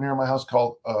store near my house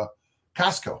called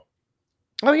Costco.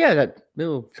 Oh yeah, that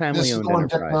little family-owned enterprise. This is the one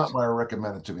Dick Nottmeyer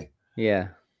recommended to me. Yeah.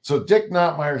 So Dick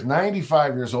Nottmeyer is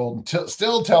 95 years old and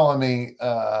still telling me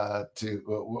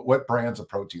what brands of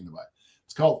protein to buy.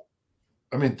 It's called.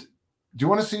 I mean, do you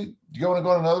want to go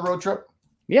on another road trip?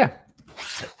 Yeah.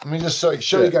 Let me just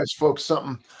show you guys folks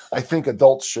something I think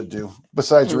adults should do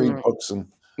besides read books and.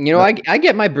 I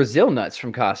get my Brazil nuts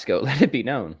from Costco. Let it be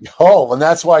known. Oh, and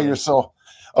that's why you're so.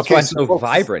 Okay, that's why I'm so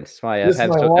vibrant. That's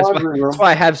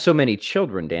why I have so many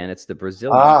children, Dan. It's the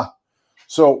Brazil.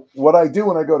 So what I do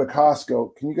when I go to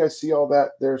Costco, can you guys see all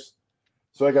that?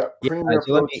 So I got Premier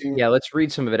protein. Let's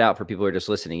read some of it out for people who are just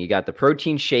listening. You got the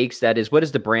protein shakes. What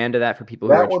is the brand of that for people?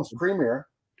 That one's Premier.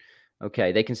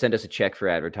 Okay, they can send us a check for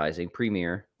advertising.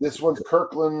 Premier. This one's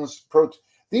Kirkland's protein.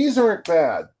 These aren't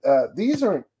bad. These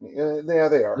aren't. They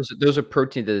are. Those are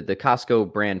protein. The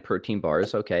Costco brand protein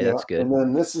bars. Okay, that's good. And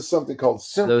then this is something called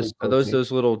Simply. Are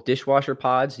those little dishwasher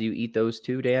pods? Do you eat those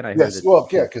too, Dan? Yes. Well,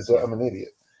 yeah, because I'm an idiot.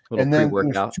 Little and then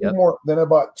pre-workout. there's 2 more. Then I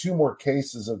bought 2 more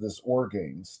cases of this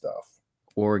Orgain stuff.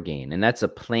 Orgain, and that's a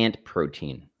plant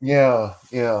protein. Yeah.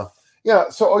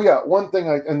 So, one thing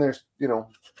there's, I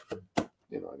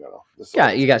got all this.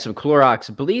 Yeah, you got some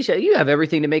Clorox bleach. You have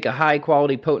everything to make a high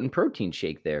quality, potent protein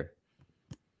shake there.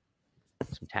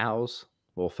 Some towels,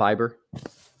 a little fiber.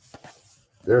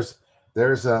 There's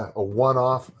a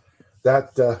one-off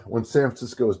that when San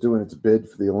Francisco was doing its bid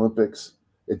for the Olympics,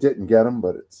 it didn't get them,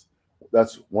 but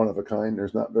that's one of a kind.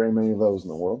 There's not very many of those in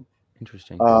the world.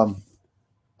 Interesting.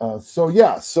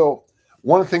 So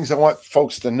one of the things I want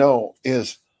folks to know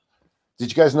is, did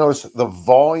you guys notice the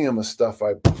volume of stuff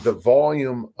the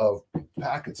volume of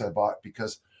packets I bought?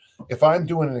 Because if I'm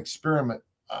doing an experiment,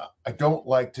 I don't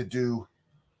like to do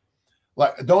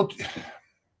like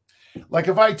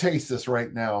if I taste this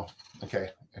right now, okay.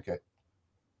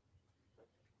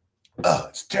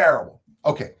 It's terrible.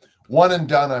 Okay, one and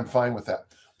done. I'm fine with that.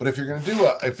 But if you're going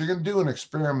to do an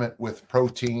experiment with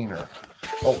protein or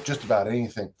just about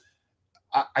anything,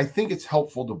 I think it's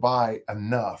helpful to buy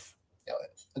enough.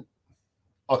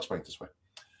 I'll explain it this way.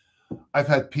 I've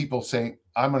had people say,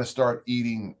 I'm going to start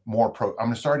eating more I'm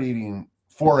going to start eating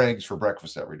 4 eggs for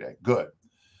breakfast every day. Good.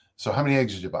 So how many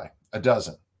eggs did you buy? A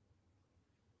dozen.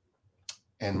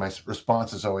 And my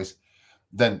response is always,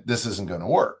 then this isn't going to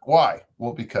work. Why?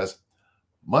 Well, because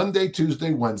Monday,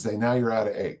 Tuesday, Wednesday, now you're out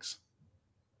of eggs.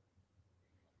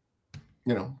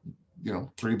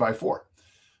 3 by 4.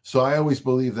 So I always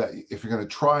believe that if you're going to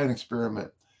try an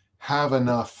experiment, have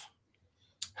enough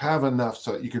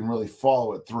so that you can really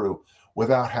follow it through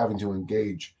without having to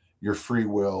engage your free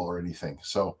will or anything.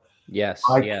 So yes,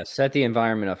 set the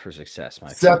environment up for success, my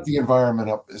friend. Set the environment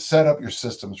up, set up your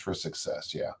systems for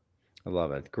success. Yeah. I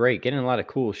love it. Great. Getting a lot of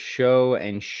cool show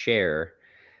and share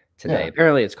today. Yeah.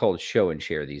 Apparently it's called show and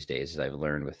share these days, as I've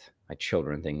learned with my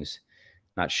children, things,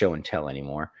 not show and tell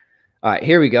anymore. All right,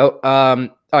 here we go. All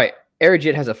right.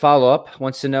 Aerogit has a follow-up,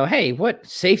 wants to know, hey, what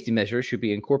safety measures should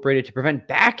be incorporated to prevent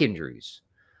back injuries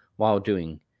while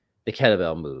doing the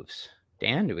kettlebell moves?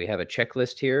 Dan, do we have a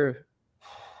checklist here?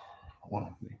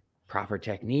 Well, proper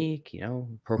technique,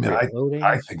 appropriate loading.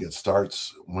 I think it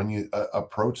starts when you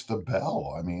approach the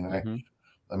bell. I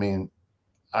mean,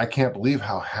 I can't believe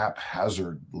how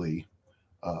haphazardly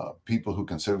people who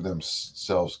consider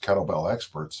themselves kettlebell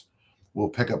experts will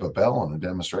pick up a bell on a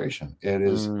demonstration. It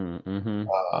is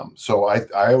so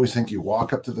I always think you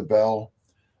walk up to the bell.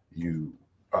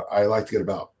 I like to get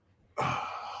about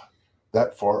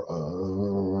that far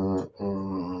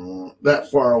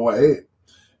away,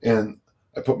 and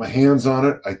I put my hands on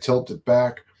it. I tilt it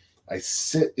back. I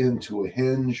sit into a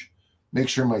hinge, make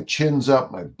sure my chin's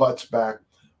up, my butt's back.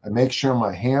 I make sure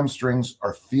my hamstrings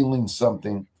are feeling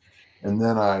something, and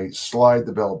then I slide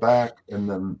the bell back, and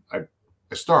then I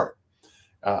start.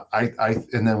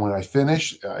 And then when I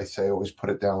finish, I always put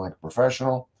it down like a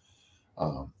professional.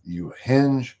 You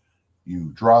hinge,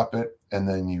 you drop it, and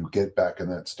then you get back in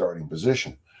that starting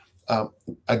position.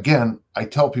 Again, I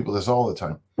tell people this all the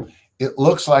time. It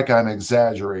looks like I'm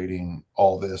exaggerating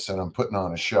all this and I'm putting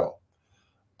on a show.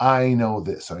 I know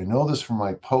this. I know this from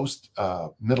my post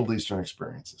Middle Eastern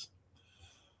experiences.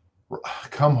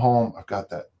 Come home, I've got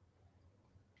that.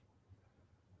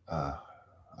 I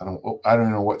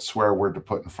don't know what swear word to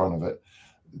put in front of it.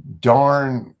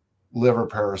 Darn liver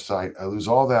parasite. I lose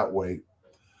all that weight.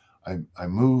 I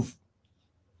move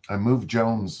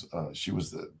Jones.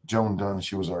 Joan Dunn.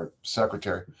 She was our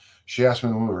secretary. She asked me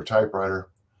to move her typewriter.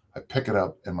 I pick it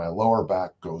up and my lower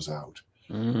back goes out.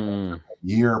 A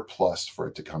year plus for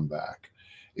it to come back.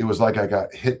 It was like I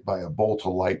got hit by a bolt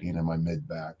of lightning in my mid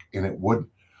back, and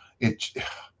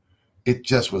it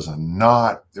just was a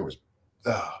knot. It was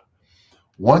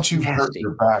once you've hurt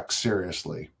your back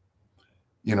seriously,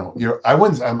 I'm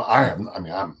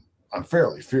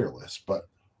fairly fearless, but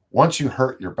once you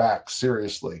hurt your back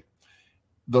seriously,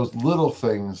 those little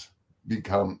things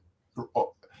become.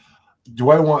 Do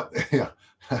I want?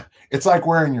 It's like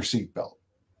wearing your seatbelt.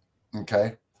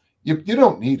 Okay, you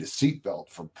don't need a seatbelt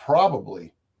for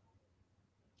probably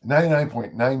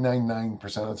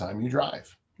 99.999% of the time you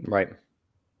drive. Right.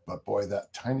 But boy,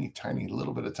 that tiny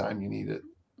little bit of time you need it.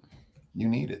 You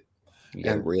need it.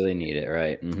 You really need it,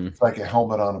 right? It's like a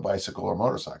helmet on a bicycle or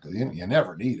motorcycle. You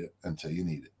never need it until you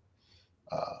need it.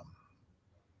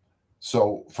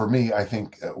 So for me, I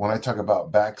think when I talk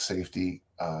about back safety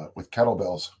with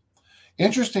kettlebells,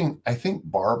 interesting. I think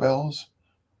barbells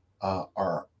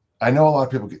are. I know a lot of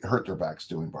people hurt their backs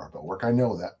doing barbell work. I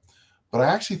know that, but I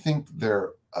actually think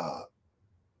they're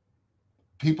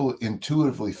people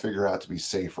intuitively figure out to be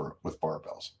safer with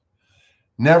barbells.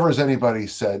 Never has anybody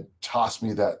said, toss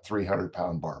me that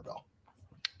 300-pound barbell.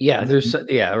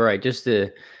 Yeah, right. Just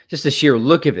the sheer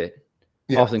look of it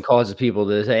often causes people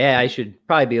to say, "Hey, I should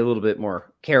probably be a little bit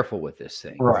more careful with this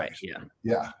thing." Right.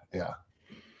 Yeah.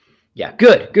 Yeah.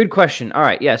 Good question. All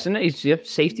right. Yes. And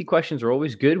safety questions are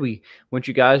always good. We want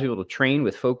you guys to be able to train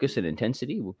with focus and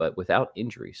intensity, but without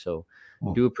injury. So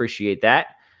do appreciate that.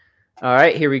 All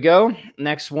right, here we go.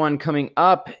 Next one coming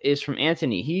up is from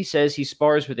Anthony. He says he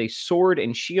spars with a sword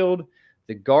and shield.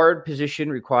 The guard position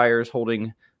requires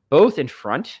holding both in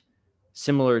front,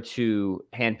 similar to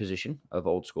hand position of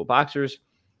old school boxers.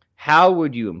 How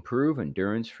would you improve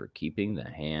endurance for keeping the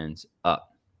hands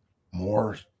up?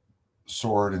 More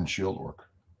sword and shield work.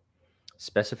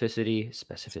 Specificity.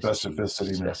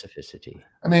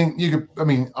 I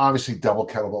mean, obviously double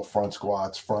kettlebell front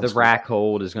squats. The rack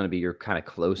hold is going to be your kind of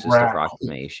closest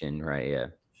approximation, right? Yeah.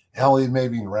 Hell,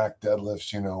 maybe rack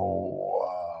deadlifts,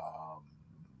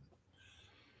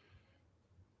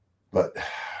 but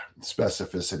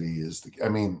specificity is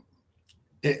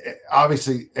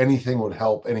obviously anything would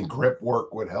help. Any grip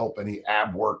work would help. Any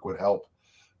ab work would help.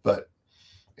 But,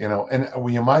 and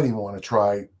you might even want to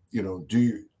try,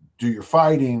 do your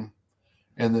fighting,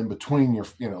 and then between your,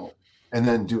 and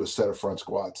then do a set of front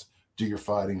squats, do your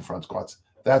fighting front squats.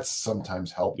 That's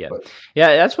sometimes help. Yeah.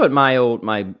 Yeah. That's what my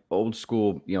old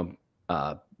school,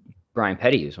 Brian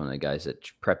Petty is one of the guys that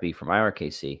prepped me for my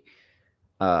RKC.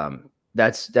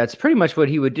 That's pretty much what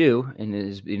he would do in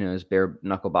his bare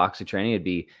knuckle boxing training. It'd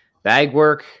be bag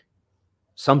work,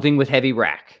 something with heavy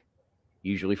rack,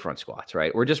 usually front squats,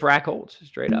 right? Or just rack holds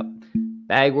straight up.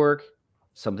 Bag work,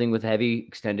 something with heavy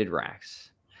extended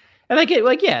racks. And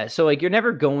so you're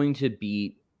never going to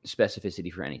beat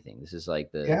specificity for anything. This is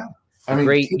like the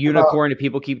great unicorn that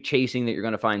people keep chasing, that you're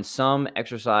going to find some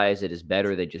exercise that is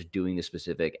better than just doing the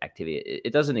specific activity.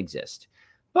 It doesn't exist.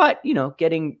 But,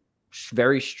 getting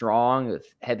very strong with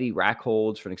heavy rack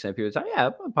holds for an extended period of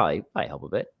time, probably help a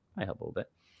bit. I help a little bit.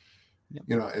 Yep.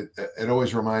 It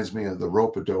always reminds me of the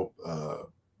rope-a-dope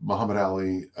Muhammad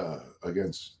Ali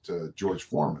against George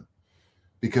Foreman,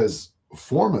 because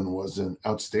Foreman was in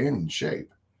outstanding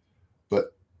shape,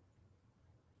 but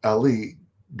Ali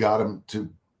got him to,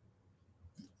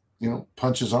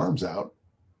 punch his arms out.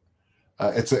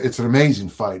 It's an amazing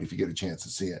fight if you get a chance to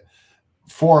see it.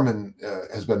 Foreman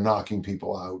has been knocking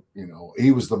people out.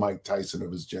 He was the Mike Tyson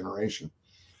of his generation,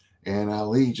 and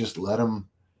Ali just let him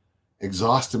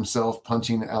exhaust himself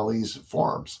punching Ali's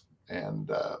forearms. And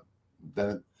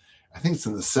then I think it's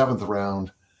in the 7th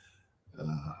round,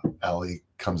 Ali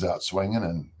comes out swinging,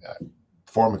 and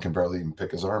Foreman can barely even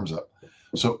pick his arms up.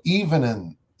 So even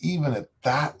at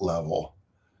that level,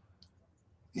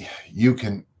 you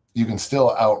can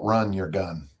still outrun your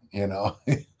gun. You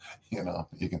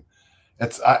can.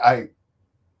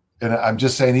 And I'm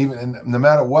just saying, even no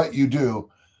matter what you do,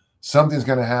 something's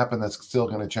going to happen that's still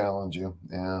going to challenge you.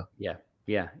 Yeah.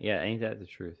 Ain't that the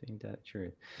truth?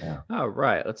 Yeah. All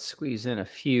right. Let's squeeze in a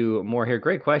few more here.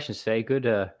 Great questions today. Good.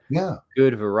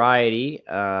 Good variety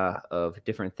of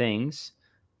different things.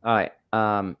 All right.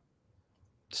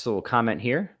 Just a little comment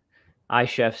here.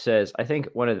 iChef says, I think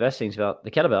one of the best things about the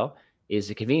kettlebell is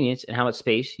the convenience and how much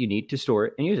space you need to store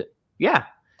it and use it. Yeah.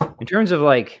 In terms of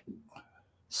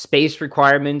space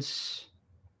requirements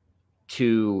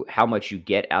to how much you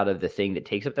get out of the thing that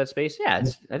takes up that space. Yeah,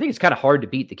 I think it's kind of hard to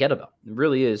beat the kettlebell. It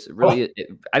really is. It really is.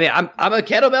 I mean, I'm a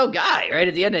kettlebell guy, right?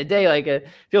 At the end of the day, I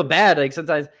feel bad.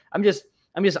 Sometimes I'm just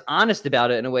honest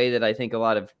about it in a way that I think a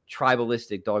lot of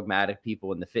tribalistic, dogmatic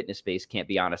people in the fitness space can't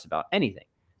be honest about anything.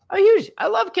 I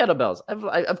love kettlebells.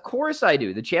 Of course I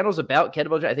do. The channel's about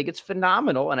kettlebell. I think it's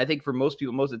phenomenal. And I think for most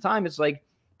people, most of the time, it's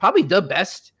probably the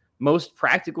best, most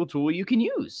practical tool you can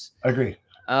use. I agree.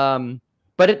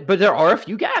 But there are a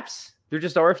few gaps. There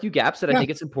just are a few gaps that I think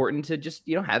it's important to just,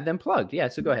 have them plugged. Yeah.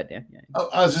 So go ahead, Dan. Yeah.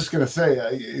 I was just going to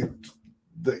say,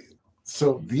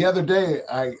 so the other day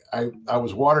I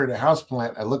was watering a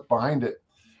houseplant. I looked behind it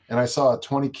and I saw a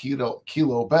 20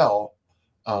 kilo bell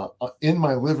in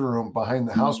my living room behind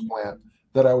the houseplant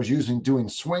that I was doing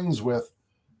swings with.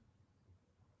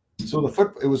 So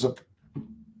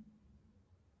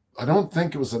I don't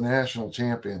think it was a national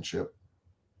championship.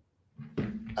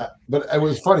 But it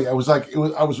was funny.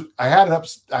 I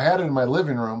had it in my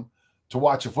living room to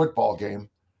watch a football game,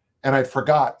 and I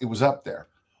forgot it was up there.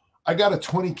 I got a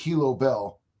 20 kilo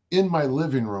bell in my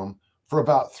living room for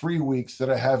about 3 weeks that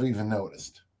I haven't even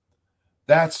noticed.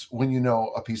 That's when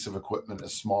a piece of equipment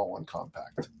is small and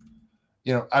compact.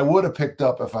 I would have picked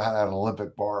up if I had an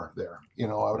Olympic bar there.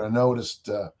 I would have noticed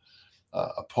a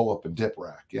pull-up and dip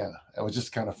rack. Yeah, it was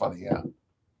just kind of funny. Yeah.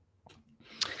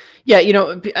 Yeah,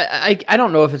 I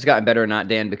don't know if it's gotten better or not,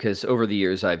 Dan, because over the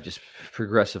years I've just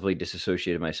progressively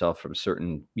disassociated myself from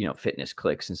certain, fitness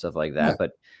clicks and stuff like Yeah. that.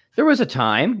 But there was a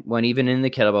time when even in the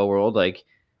kettlebell world, like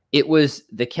it was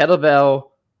the kettlebell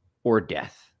or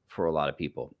death for a lot of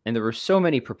people. And there were so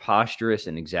many preposterous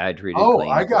and exaggerated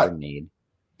claims that were made.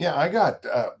 Yeah, I got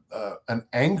an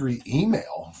angry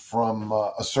email from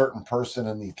a certain person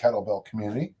in the kettlebell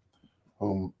community,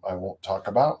 whom I won't talk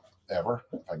about ever,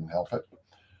 if I can help it,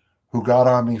 who got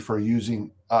on me for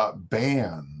using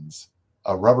bands,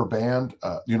 a rubber band,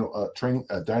 training,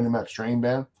 a Dynamax training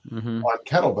band on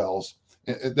kettlebells.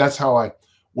 That's how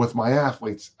with my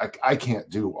athletes, I can't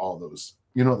do all those,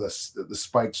 the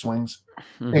spike swings.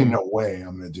 Ain't no way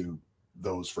I'm going to do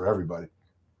those for everybody.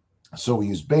 So we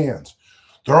use bands.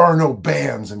 There are no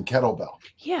bands in kettlebell.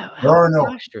 Yeah.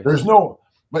 There's no,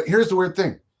 but here's the weird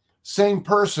thing. Same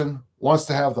person wants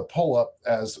to have the pull-up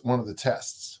as one of the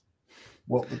tests.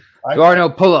 Well, there are no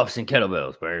pull-ups in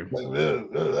kettlebells, Bird. Well,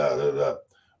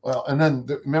 and then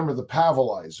remember the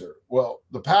Pavelizer. Well,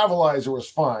 the Pavelizer was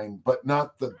fine, but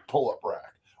not the pull-up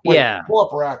rack. The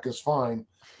pull-up rack is fine,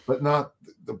 but not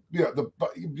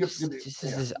this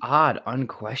is odd,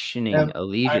 unquestioning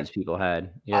allegiance people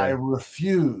had. Yeah. I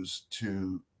refuse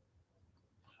to.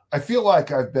 I feel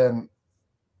like I've been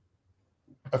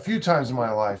a few times in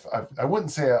my life. I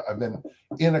wouldn't say I've been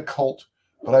in a cult,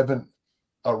 but I've been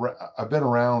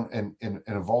around and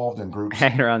involved in groups,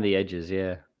 hanging around the edges.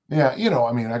 Yeah. Yeah,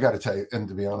 I mean, I got to tell you, and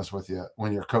to be honest with you,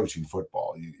 when you're coaching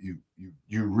football,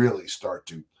 you really start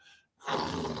to.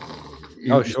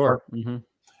 Sure.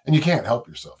 And you can't help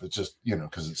yourself. It's just,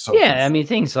 because it's so. Yeah, I mean,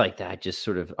 things like that just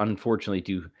sort of unfortunately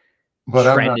do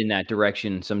trend in that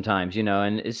direction sometimes, and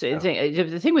it's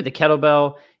the thing with the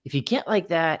kettlebell, if you get like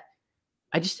that,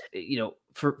 I just,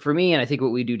 for me, and I think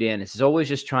what we do, Dan, is always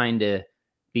just trying to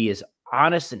be as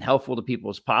honest and helpful to people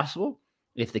as possible.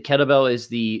 If the kettlebell is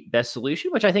the best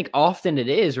solution, which I think often it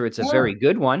is, or it's a very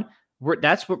good one,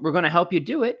 that's what we're going to help you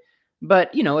do it.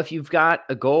 But, if you've got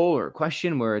a goal or a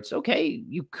question where it's okay,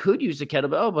 you could use a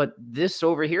kettlebell, but this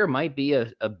over here might be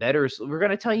a better, we're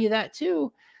going to tell you that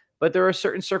too. But there are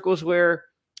certain circles where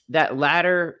that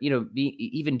latter,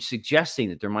 even suggesting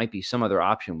that there might be some other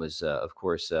option was, of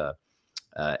course,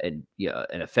 an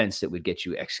offense that would get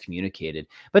you excommunicated.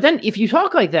 But then if you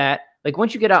talk like that, like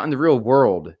once you get out in the real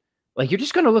world, like you're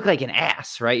just going to look like an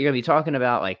ass, right? You're going to be talking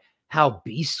about like how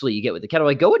beastly you get with the kettlebell.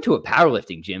 Like go into a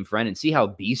powerlifting gym, friend, and see how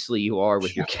beastly you are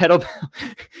with your kettlebell.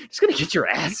 It's going to get your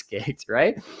ass kicked,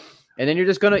 right? And then you're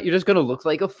just going to look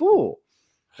like a fool,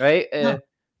 right?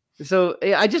 So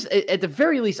I just, at the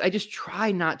very least, I just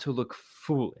try not to look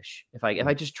foolish. If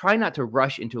I just try not to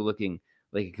rush into looking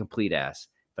like a complete ass,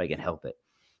 if I can help it,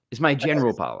 it's my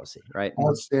general policy, right?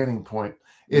 Outstanding point.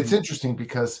 It's interesting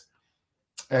because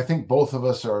I think both of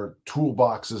us are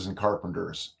toolboxes and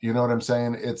carpenters. You know what I'm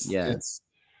saying? It's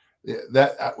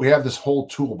that we have this whole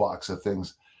toolbox of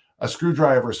things. A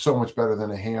screwdriver is so much better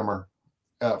than a hammer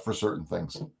for certain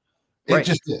things. It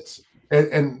just is.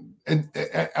 And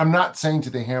I'm not saying to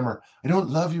the hammer, I don't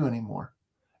love you anymore.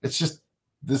 It's just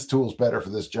this tool is better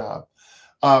for this job.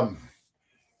 I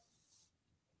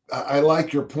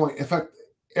like your point. In fact,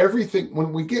 everything,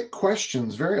 when we get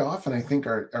questions, very often I think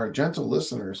our gentle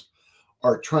listeners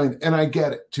are trying, and I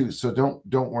get it too. So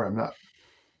don't worry. I'm not.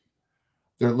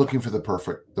 They're looking for the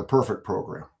perfect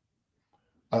program.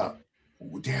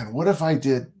 Dan, what if I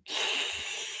did?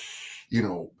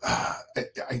 The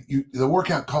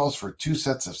workout calls for 2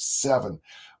 sets of 7.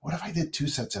 What if I did 2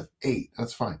 sets of 8?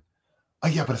 That's fine. Oh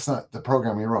yeah, but it's not the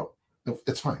program you wrote.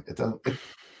 It's fine. It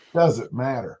doesn't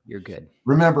matter. You're good.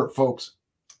 Remember, folks,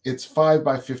 it's 5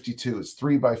 by 52. It's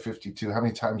 3 by 52. How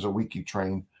many times a week you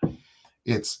train?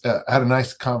 It's I had a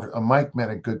nice conversation. Mike made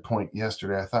a good point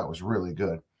yesterday. I thought it was really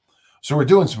good. So we're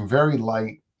doing some very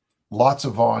light, lots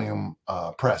of volume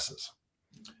presses.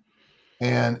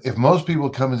 And if most people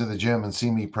come into the gym and see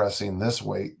me pressing this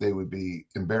weight, they would be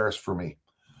embarrassed for me.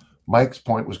 Mike's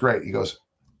point was great. He goes,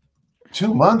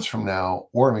 2 months from now,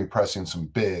 we're going to be pressing some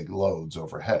big loads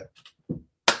overhead.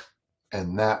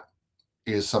 And that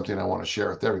is something I want to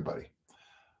share with everybody.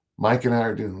 Mike and I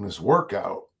are doing this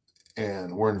workout,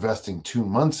 and we're investing 2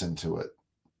 months into it.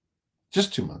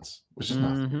 Just 2 months, which is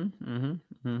nothing.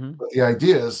 But the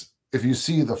idea is, if you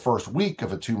see the first week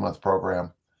of a 2-month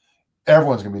program,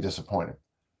 everyone's going to be disappointed.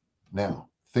 Now,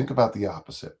 think about the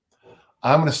opposite.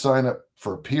 I'm going to sign up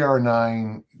for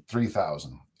PR9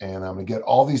 3000, and I'm going to get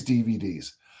all these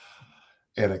DVDs.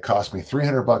 And it cost me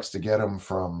 $300 to get them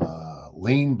from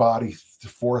Lean Body to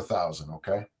 4000.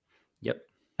 Okay. Yep.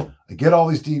 I get all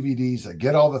these DVDs. I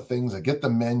get all the things. I get the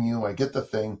menu. I get the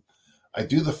thing. I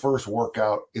do the first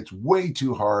workout. It's way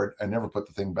too hard. I never put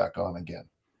the thing back on again.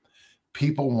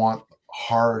 People want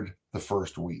hard the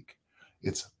first week.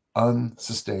 It's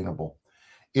unsustainable.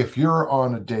 If you're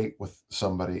on a date with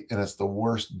somebody and it's the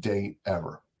worst date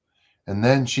ever, and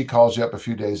then she calls you up a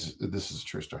few days, this is a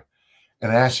true story,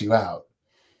 and asks you out,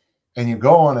 and you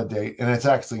go on a date and it's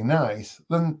actually nice,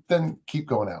 then keep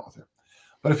going out with her.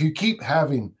 But if you keep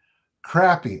having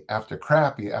crappy after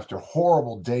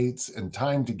horrible dates and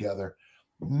time together,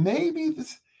 maybe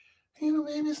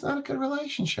maybe it's not a good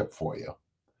relationship for you.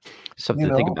 Something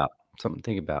to think about. Something to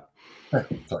think about.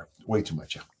 Sorry, way too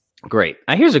much. Great.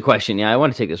 Here's a question. Yeah, I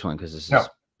want to take this one because this is.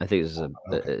 I think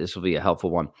this will be a helpful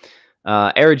one.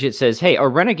 Arigit says, "Hey, are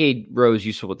renegade rows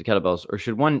useful with the kettlebells, or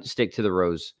should one stick to the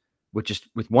rows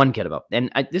with one kettlebell?"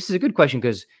 And this is a good question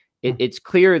because it's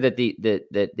clear that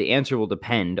the answer will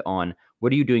depend on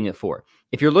what are you doing it for.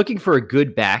 If you're looking for a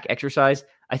good back exercise,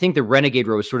 I think the renegade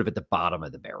row is sort of at the bottom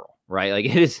of the barrel, right? Like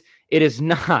it is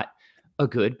not a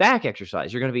good back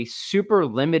exercise. You're going to be super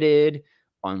limited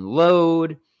on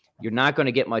load. You're not going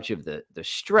to get much of the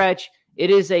stretch.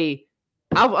 It is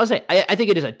I'll say, I think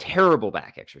it is a terrible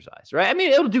back exercise, right? I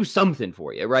mean, it'll do something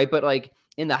for you, right? But like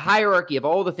in the hierarchy of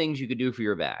all the things you could do for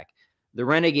your back, the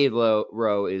renegade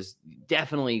row is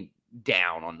definitely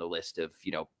down on the list of,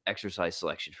 exercise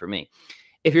selection for me.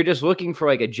 If you're just looking for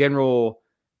like a general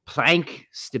plank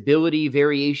stability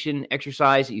variation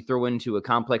exercise that you throw into a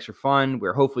complex for fun,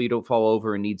 where hopefully you don't fall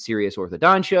over and need serious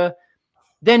orthodontia,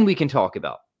 then we can talk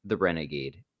about the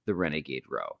renegade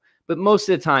row. But most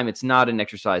of the time, it's not an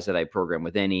exercise that I program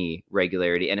with any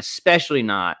regularity, and especially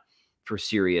not for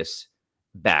serious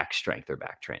back strength or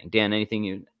back training. Dan, anything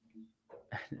you?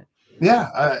 Yeah,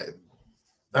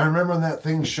 I remember when that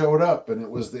thing showed up, and it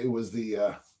was the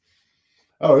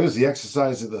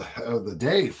exercise of the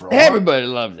day for everybody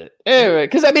loved it. Anyway,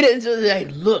 because I mean,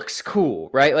 it looks cool,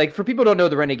 right? Like for people who don't know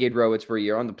the renegade row, it's where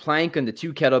you're on the plank on the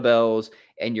 2 kettlebells,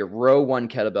 and you row 1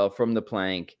 kettlebell from the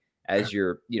plank as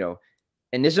you're,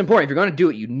 And this is important. If you're going to do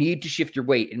it, you need to shift your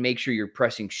weight and make sure you're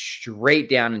pressing straight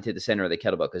down into the center of the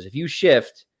kettlebell. Because if you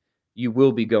shift, you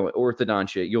will be going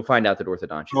orthodontia. You'll find out that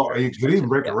orthodontia. Oh, you could even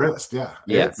break a wrist. Yeah.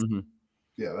 Yeah. Mm-hmm.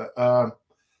 Yeah.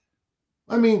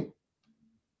 I mean,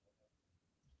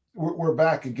 we're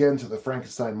back again to the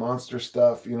Frankenstein monster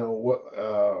stuff. I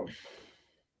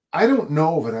don't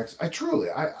know of an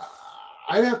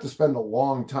I'd have to spend a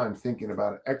long time thinking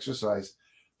about an exercise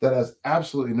that has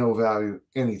absolutely no value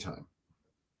anytime.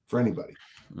 For anybody.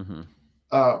 Mm-hmm.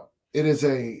 It is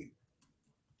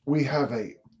we have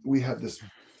this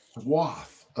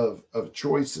swath of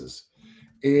choices,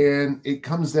 and it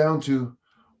comes down to,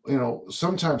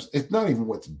 sometimes it's not even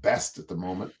what's best at the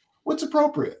moment, what's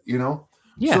appropriate,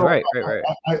 Yeah, so right.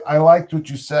 I liked what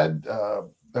you said.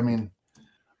 I mean,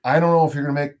 I don't know if you're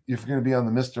going to be on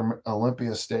the Mr.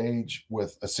 Olympia stage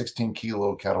with a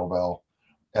 16-kilo kettlebell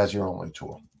as your only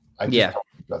tool. I just don't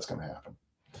think that's going to happen.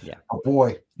 Yeah. Oh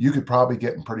boy, you could probably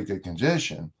get in pretty good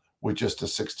condition with just a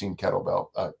 16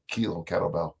 kilo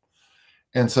kettlebell.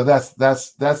 And so that's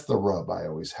the rub I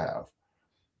always have.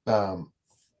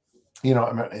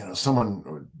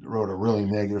 Someone wrote a really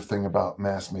negative thing about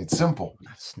Mass Made Simple.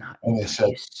 That's not. And they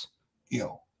said,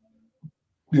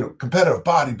 competitive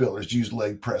bodybuilders use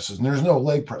leg presses, and there's no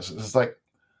leg presses. It's like,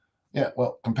 yeah,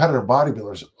 well, competitive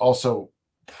bodybuilders also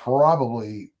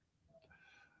probably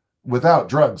without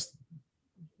drugs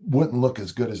wouldn't look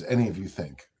as good as any of you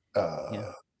think.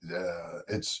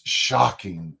 It's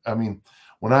shocking. I mean,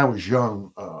 when I was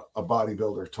young, a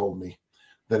bodybuilder told me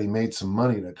that he made some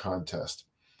money in a contest,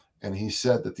 and he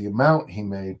said that the amount he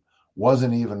made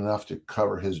wasn't even enough to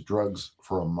cover his drugs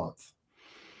for a month.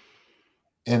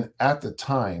 And at the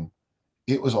time,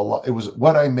 it was a lot. It was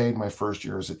what I made my first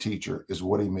year as a teacher is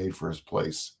what he made for his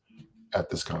place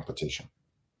at this competition.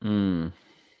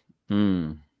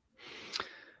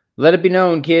 Let it be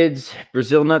known, kids,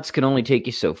 Brazil nuts can only take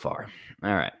you so far.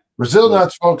 All right. Brazil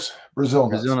nuts, folks. Brazil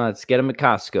nuts. Get them at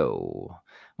Costco.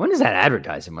 When is that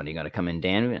advertising money going to come in,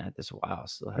 Dan? We've been at this a while.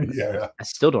 I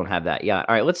still don't have that yet.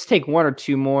 All right, let's take 1 or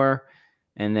 2 more,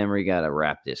 and then we got to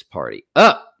wrap this party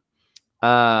up.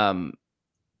 The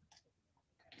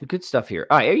good stuff here.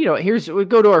 All right, we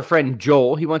go to our friend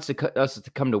Joel. He wants us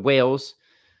to come to Wales.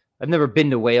 I've never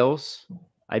been to Wales.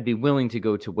 I'd be willing to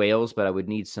go to Wales, but I would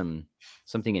need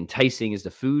something enticing. Is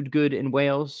the food good in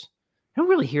Wales? I don't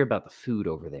really hear about the food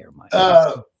over there much.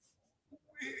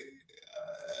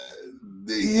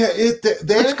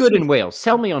 What's good in Wales?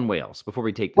 Sell me on Wales before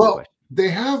we take this question. They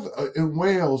have in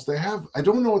Wales. They have. I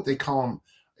don't know what they call them.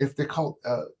 If they call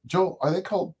Joel, are they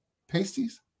called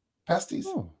pasties?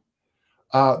 Oh.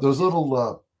 Those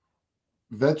little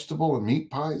vegetable and meat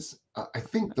pies. I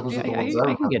think those are the ones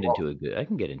I can get into a good. I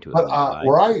can get into a but meat pie.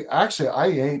 where I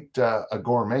ate a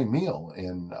gourmet meal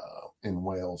in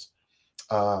Wales.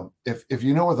 If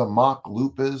you know where the mock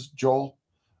loop is, Joel,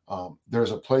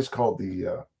 there's a place called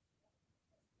the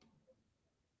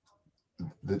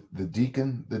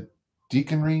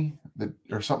deaconry,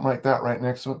 or something like that, right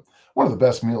next to it. One of the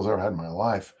best meals I ever had in my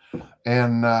life,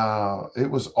 and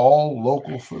it was all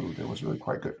local food. It was really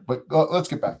quite good. But let's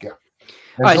get back. Yeah.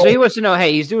 All right, so he wants to know,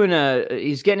 hey, he's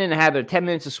getting in the habit of 10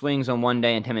 minutes of swings on one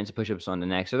day and 10 minutes of push-ups on the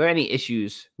next. Are there any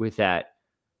issues with that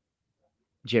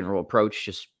general approach?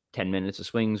 Just 10 minutes of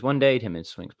swings one day, 10 minutes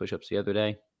of swings, push-ups the other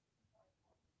day?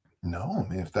 No,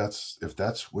 I mean, if that's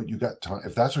what you got time,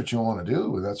 if that's what you want to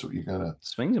do, that's what you're gonna.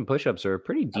 Swings and push-ups are a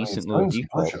pretty decent little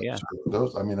default. Yeah,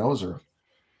 those are. I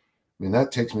mean,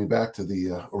 that takes me back to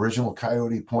the original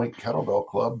Coyote Point Kettlebell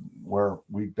Club, where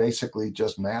we basically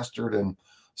just mastered in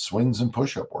swings and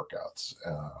push-up workouts,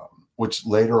 which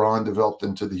later on developed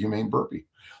into the humane burpee.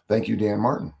 Thank you, Dan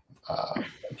Martin.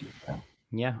 Thank you, Dan.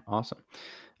 Yeah, awesome.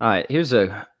 All right, here's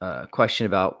a question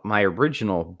about my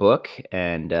original book,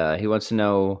 and he wants to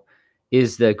know,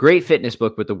 is the Great Fitness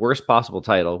book with the worst possible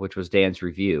title, which was Dan's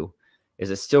review, is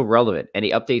it still relevant?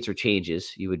 Any updates or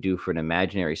changes you would do for an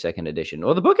imaginary second edition?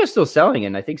 Well, the book is still selling,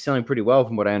 and I think selling pretty well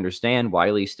from what I understand.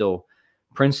 Wiley still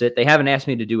prints it. They haven't asked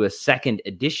me to do a second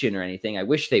edition or anything. I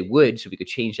wish they would, so we could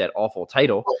change that awful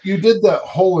title. You did that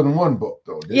hole-in-one book,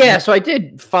 though, didn't you? So I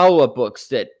did follow-up books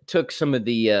that took some of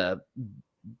the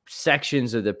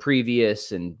sections of the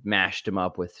previous and mashed them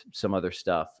up with some other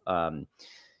stuff.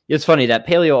 It's funny, that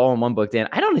Paleo all-in-one book, Dan,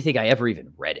 I don't think I ever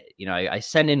even read it. You know, I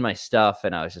sent in my stuff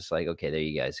and I was just like, okay, there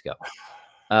you guys go.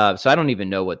 So I don't even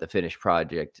know what the finished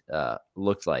project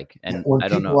looked like. And when I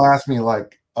don't know. People ask me,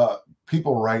 like,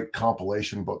 people write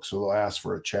compilation books, so they'll ask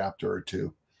for a chapter or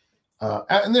two.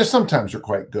 And there's sometimes they're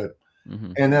quite good.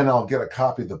 Mm-hmm. And then I'll get a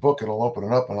copy of the book and I'll open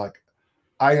it up and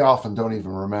I often don't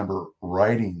even remember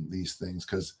writing these things,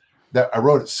 because I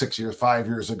wrote it 5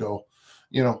 years ago,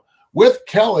 you know, with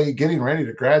Kelly getting ready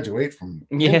to graduate from,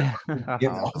 yeah. I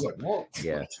was like, whoa.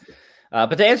 Yeah.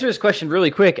 But to answer this question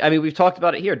really quick, I mean, we've talked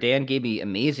about it here. Dan gave me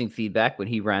amazing feedback when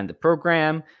he ran the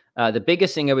program. The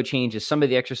biggest thing I would change is some of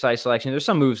the exercise selection. There's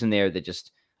some moves in there that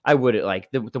just, I wouldn't like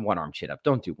the one-arm chin-up.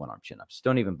 Don't do one-arm chin-ups.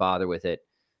 Don't even bother with it.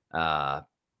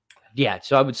 Yeah,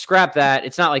 so I would scrap that.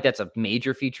 It's not like that's a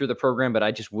major feature of the program, but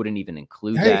I just wouldn't even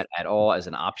include that at all as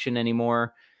an option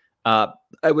anymore. I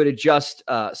would adjust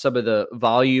some of the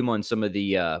volume on some of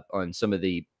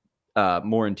the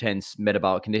more intense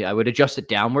metabolic condition. I would adjust it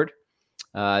downward.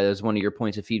 That was one of your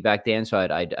points of feedback, Dan. So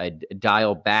I'd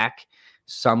dial back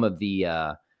some of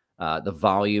the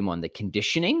volume on the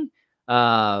conditioning.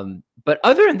 But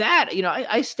other than that, you know,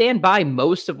 I stand by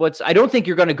most of I don't think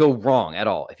you're going to go wrong at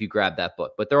all if you grab that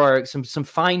book, but there are some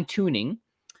fine tuning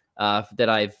that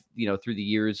I've, you know, through the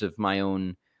years of my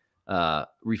own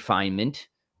refinement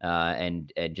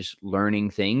and just learning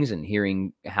things and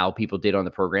hearing how people did on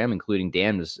the program, including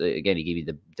Dan was, again, he gave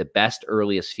you the best,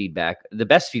 earliest feedback, the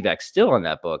best feedback still on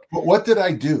that book. But what did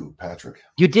I do, Patrick?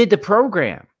 You did the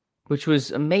program, which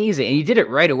was amazing. And you did it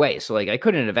right away. So like, I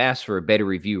couldn't have asked for a better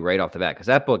review right off the bat, because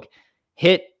that book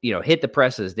hit the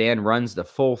presses. Dan runs the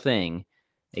full thing.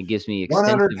 It gives me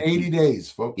 180 days,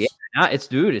 folks. Yeah,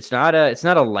 it's not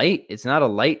a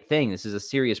light thing. This is a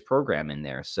serious program in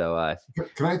there. So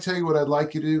can I tell you what I'd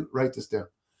like you to do? Write this down.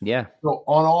 Yeah. So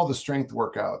on all the strength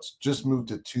workouts, just move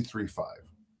to 2-3-5.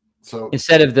 So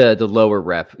instead of the lower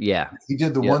rep, yeah. He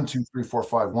did the 1, 2, 3, 4,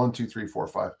 5, 1, 2, 3, 4,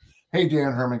 5. Hey,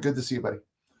 Dan Herman, good to see you, buddy.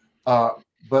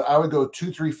 But I would go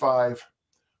 2-3-5,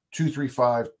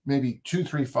 2-3-5, maybe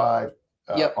 2-3-5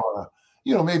 on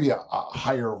maybe a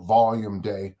higher volume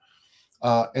day.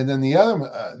 And then the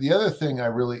other thing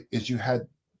is you had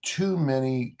too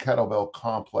many kettlebell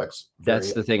complex.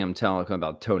 That's the thing I'm talking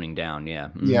about, toning down. Yeah.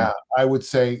 Mm-hmm. Yeah. I would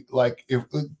say, like, if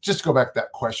just go back to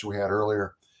that question we had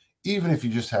earlier, even if you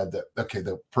just had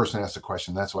the person asked the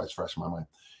question, that's why it's fresh in my mind.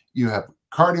 You have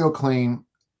cardio clean,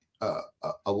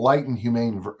 a light and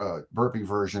humane burpee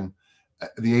version,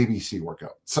 the ABC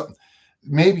workout. So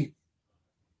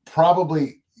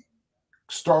probably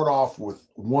start off with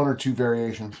 1 or 2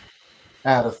 variations,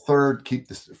 add a third, keep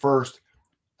the first,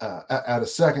 add a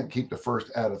second, keep the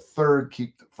first, add a third,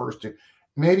 keep the first 2,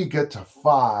 maybe get to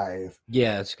 5.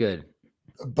 Yeah, that's good.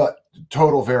 But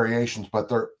total variations,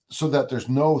 but so that there's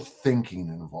no thinking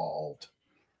involved.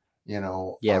 You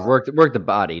know, work the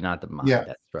body, not the mind. Yeah.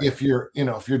 That's right. If you're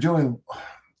doing,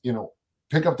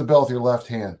 pick up the bell with your left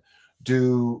hand,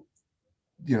 do,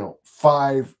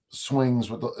 5 swings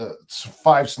with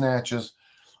 5 snatches,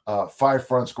 5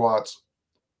 front squats,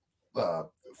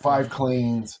 5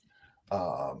 cleans,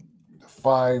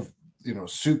 5,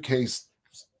 suitcase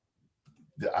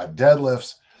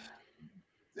deadlifts.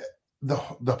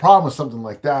 The problem with something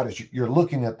like that is you're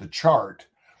looking at the chart,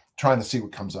 trying to see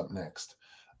what comes up next.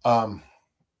 The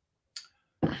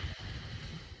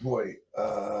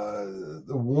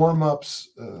warm-ups,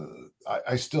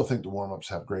 I still think the warm-ups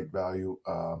have great value.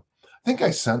 I think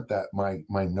I sent my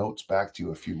notes back to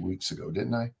you a few weeks ago,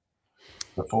 didn't I?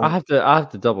 I'll have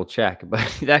to double check, but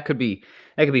that could be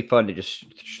fun to just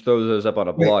throw those up on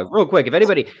a blog real quick. If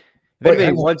anybody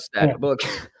wants that book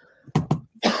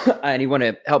and you want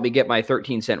to help me get my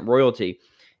 13-cent royalty,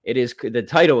 the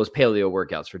title is Paleo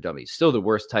Workouts for Dummies. Still the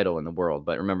worst title in the world,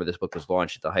 but remember, this book was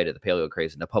launched at the height of the paleo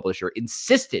craze, and the publisher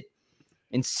insisted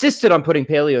on putting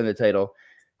paleo in the title,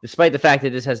 despite the fact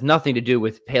that this has nothing to do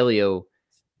with paleo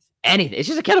anything. It's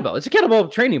just a kettlebell. It's a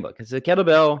kettlebell training book. It's a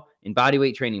kettlebell and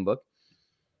bodyweight training book.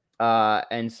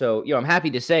 And so, I'm happy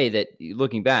to say that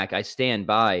looking back, I stand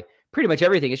by pretty much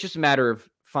everything. It's just a matter of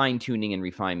fine tuning and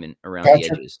refinement around the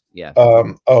edges. Yeah.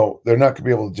 They're not going to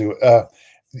be able to do it.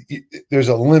 There's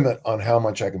a limit on how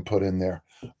much I can put in there,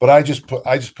 but I just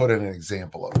put in an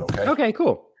example of it. Okay. Okay,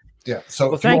 cool. Yeah. So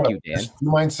well, thank you, Dan. Do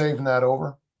you mind saving that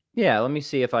over? Yeah. Let me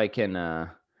see if I can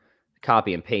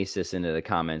copy and paste this into the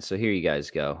comments. So here you guys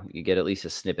go. You get at least a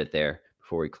snippet there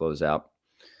before we close out.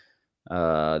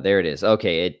 There it is.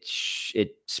 Okay, it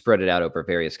spread it out over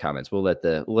various comments. We'll let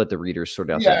the readers sort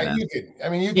out that.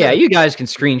 You guys can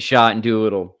screenshot and do a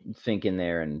little thinking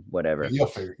there and whatever.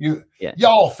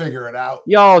 Y'all figure it out.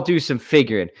 Y'all do some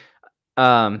figuring.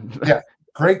 Yeah,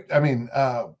 great. I mean,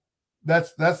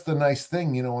 that's the nice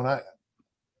thing, when I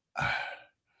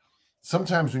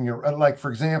sometimes when you're like,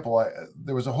 for example,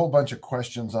 there was a whole bunch of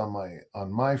questions on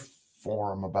my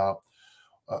forum about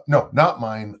no, not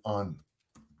mine, on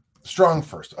Strong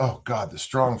First. Oh God, the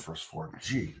Strong First forum.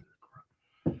 Gee.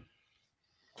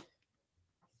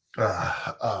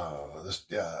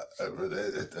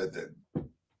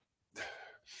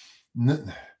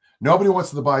 Nobody wants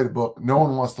to buy the book. No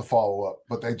one wants to follow up,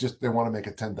 but they want to make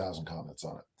a 10,000 comments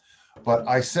on it. But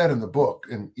I said in the book,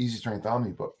 in Easy Strength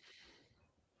Omni book,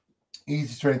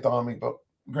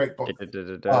 great book.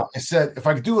 I said if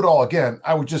I could do it all again,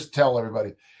 I would just tell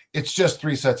everybody it's just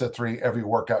 3 sets of 3 every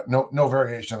workout, no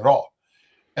variation at all.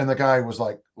 And the guy was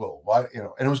like, well, why, and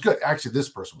it was good. Actually, this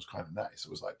person was kind of nice.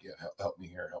 It was like, yeah, help me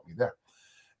here, help me there.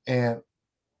 And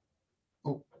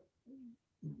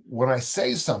when I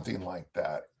say something like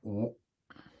that,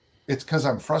 it's because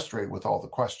I'm frustrated with all the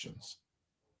questions.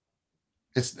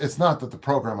 It's not that the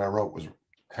program I wrote was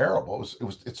terrible.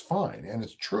 It's fine. And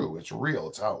it's true. It's real.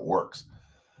 It's how it works.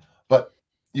 But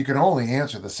you can only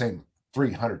answer the same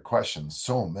 300 questions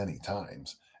so many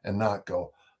times and not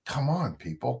go, come on,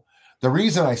 people. The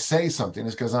reason I say something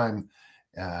is because I'm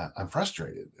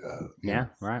frustrated.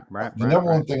 Right. The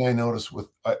number one thing I notice with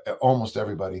almost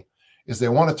everybody is they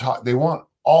want to talk. They want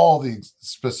all the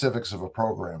specifics of a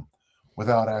program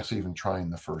without actually even trying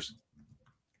the first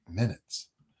minutes.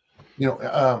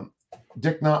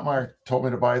 Dick Notmeyer told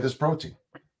me to buy this protein.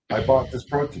 I bought this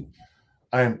protein.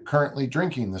 I am currently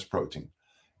drinking this protein.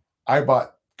 I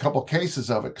bought couple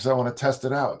cases of it because I want to test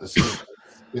it out to see if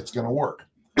it's going to work.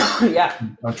 Yeah,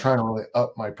 I'm trying to really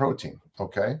up my protein.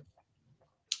 Okay.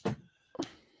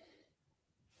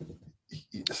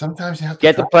 Sometimes you have to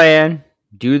get the plan,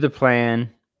 do the plan,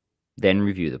 then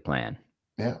review the plan.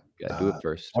 Yeah, do it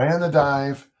first. Plan the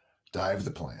dive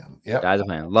the plan. Yeah, dive the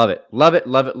plan. Love it. All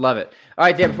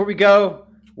right, Dan. Before we go,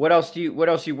 what else are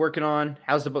you working on?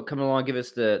 How's the book coming along? Give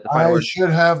us the final word. Should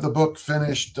have the book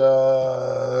finished.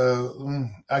 I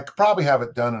could probably have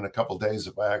it done in a couple of days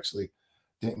if I actually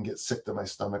didn't get sick to my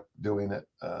stomach doing it.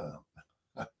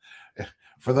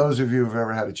 For those of you who've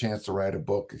ever had a chance to write a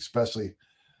book, especially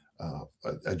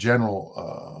a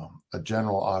general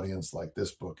audience like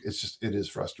this book, it is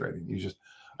frustrating. It's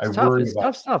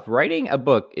tough stuff. Writing a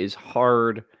book is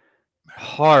hard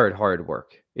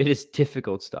work. It is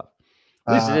difficult stuff.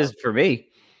 At least it is for me.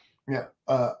 Yeah.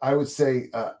 I would say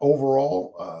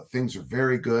overall, things are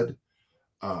very good.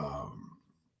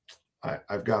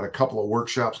 I've got a couple of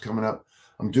workshops coming up.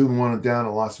 I'm doing one down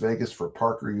in Las Vegas for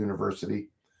Parker University.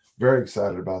 Very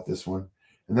excited about this one.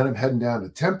 And then I'm heading down to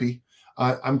Tempe.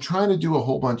 I'm trying to do a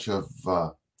whole bunch of...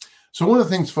 so one of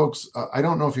the things, folks, I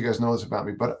don't know if you guys know this about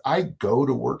me, but I go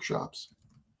to workshops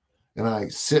and I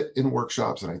sit in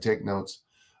workshops and I take notes.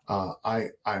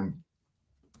 I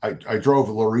drove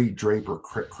Laurie Draper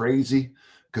crazy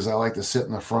because I like to sit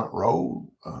in the front row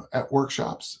at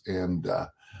workshops, and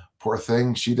poor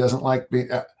thing, she doesn't like me.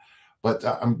 But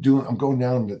I'm going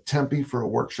down to Tempe for a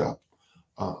workshop.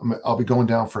 I'll be going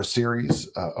down for a series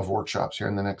of workshops here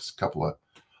in the next couple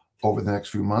over the next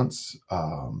few months.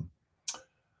 I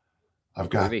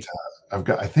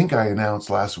think I announced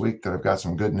last week that I've got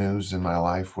some good news in my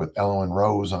life with Ella and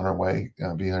Rose on our way.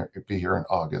 Be here in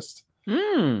August.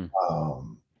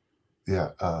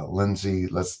 Lindsay,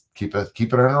 let's keep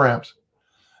it on our wraps.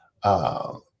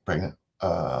 Pregnant.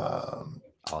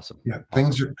 Awesome. Yeah,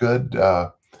 things are good.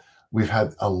 We've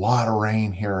had a lot of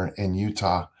rain here in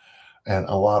Utah and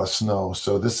a lot of snow.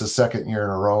 So this is the second year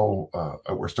in a row.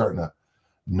 We're starting to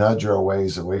nudge our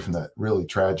ways away from that really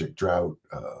tragic drought.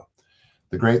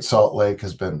 The Great Salt Lake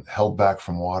has been held back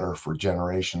from water for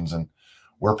generations, and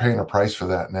we're paying a price for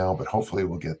that now, but hopefully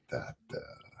we'll get that,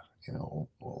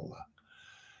 we'll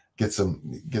get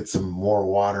some more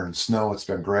water and snow. It's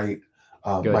been great.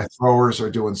 My throwers are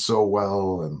doing so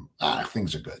well, and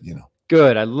things are good,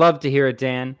 Good. I love to hear it,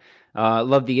 Dan.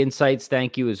 Love the insights.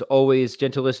 Thank you as always.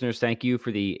 Gentle listeners, thank you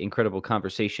for the incredible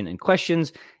conversation and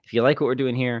questions. If you like what we're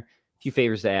doing here, a few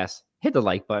favors to ask. Hit the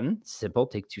like button. Simple.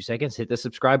 Take 2 seconds. Hit the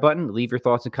subscribe button. Leave your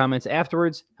thoughts and comments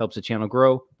afterwards. Helps the channel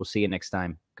grow. We'll see you next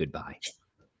time. Goodbye.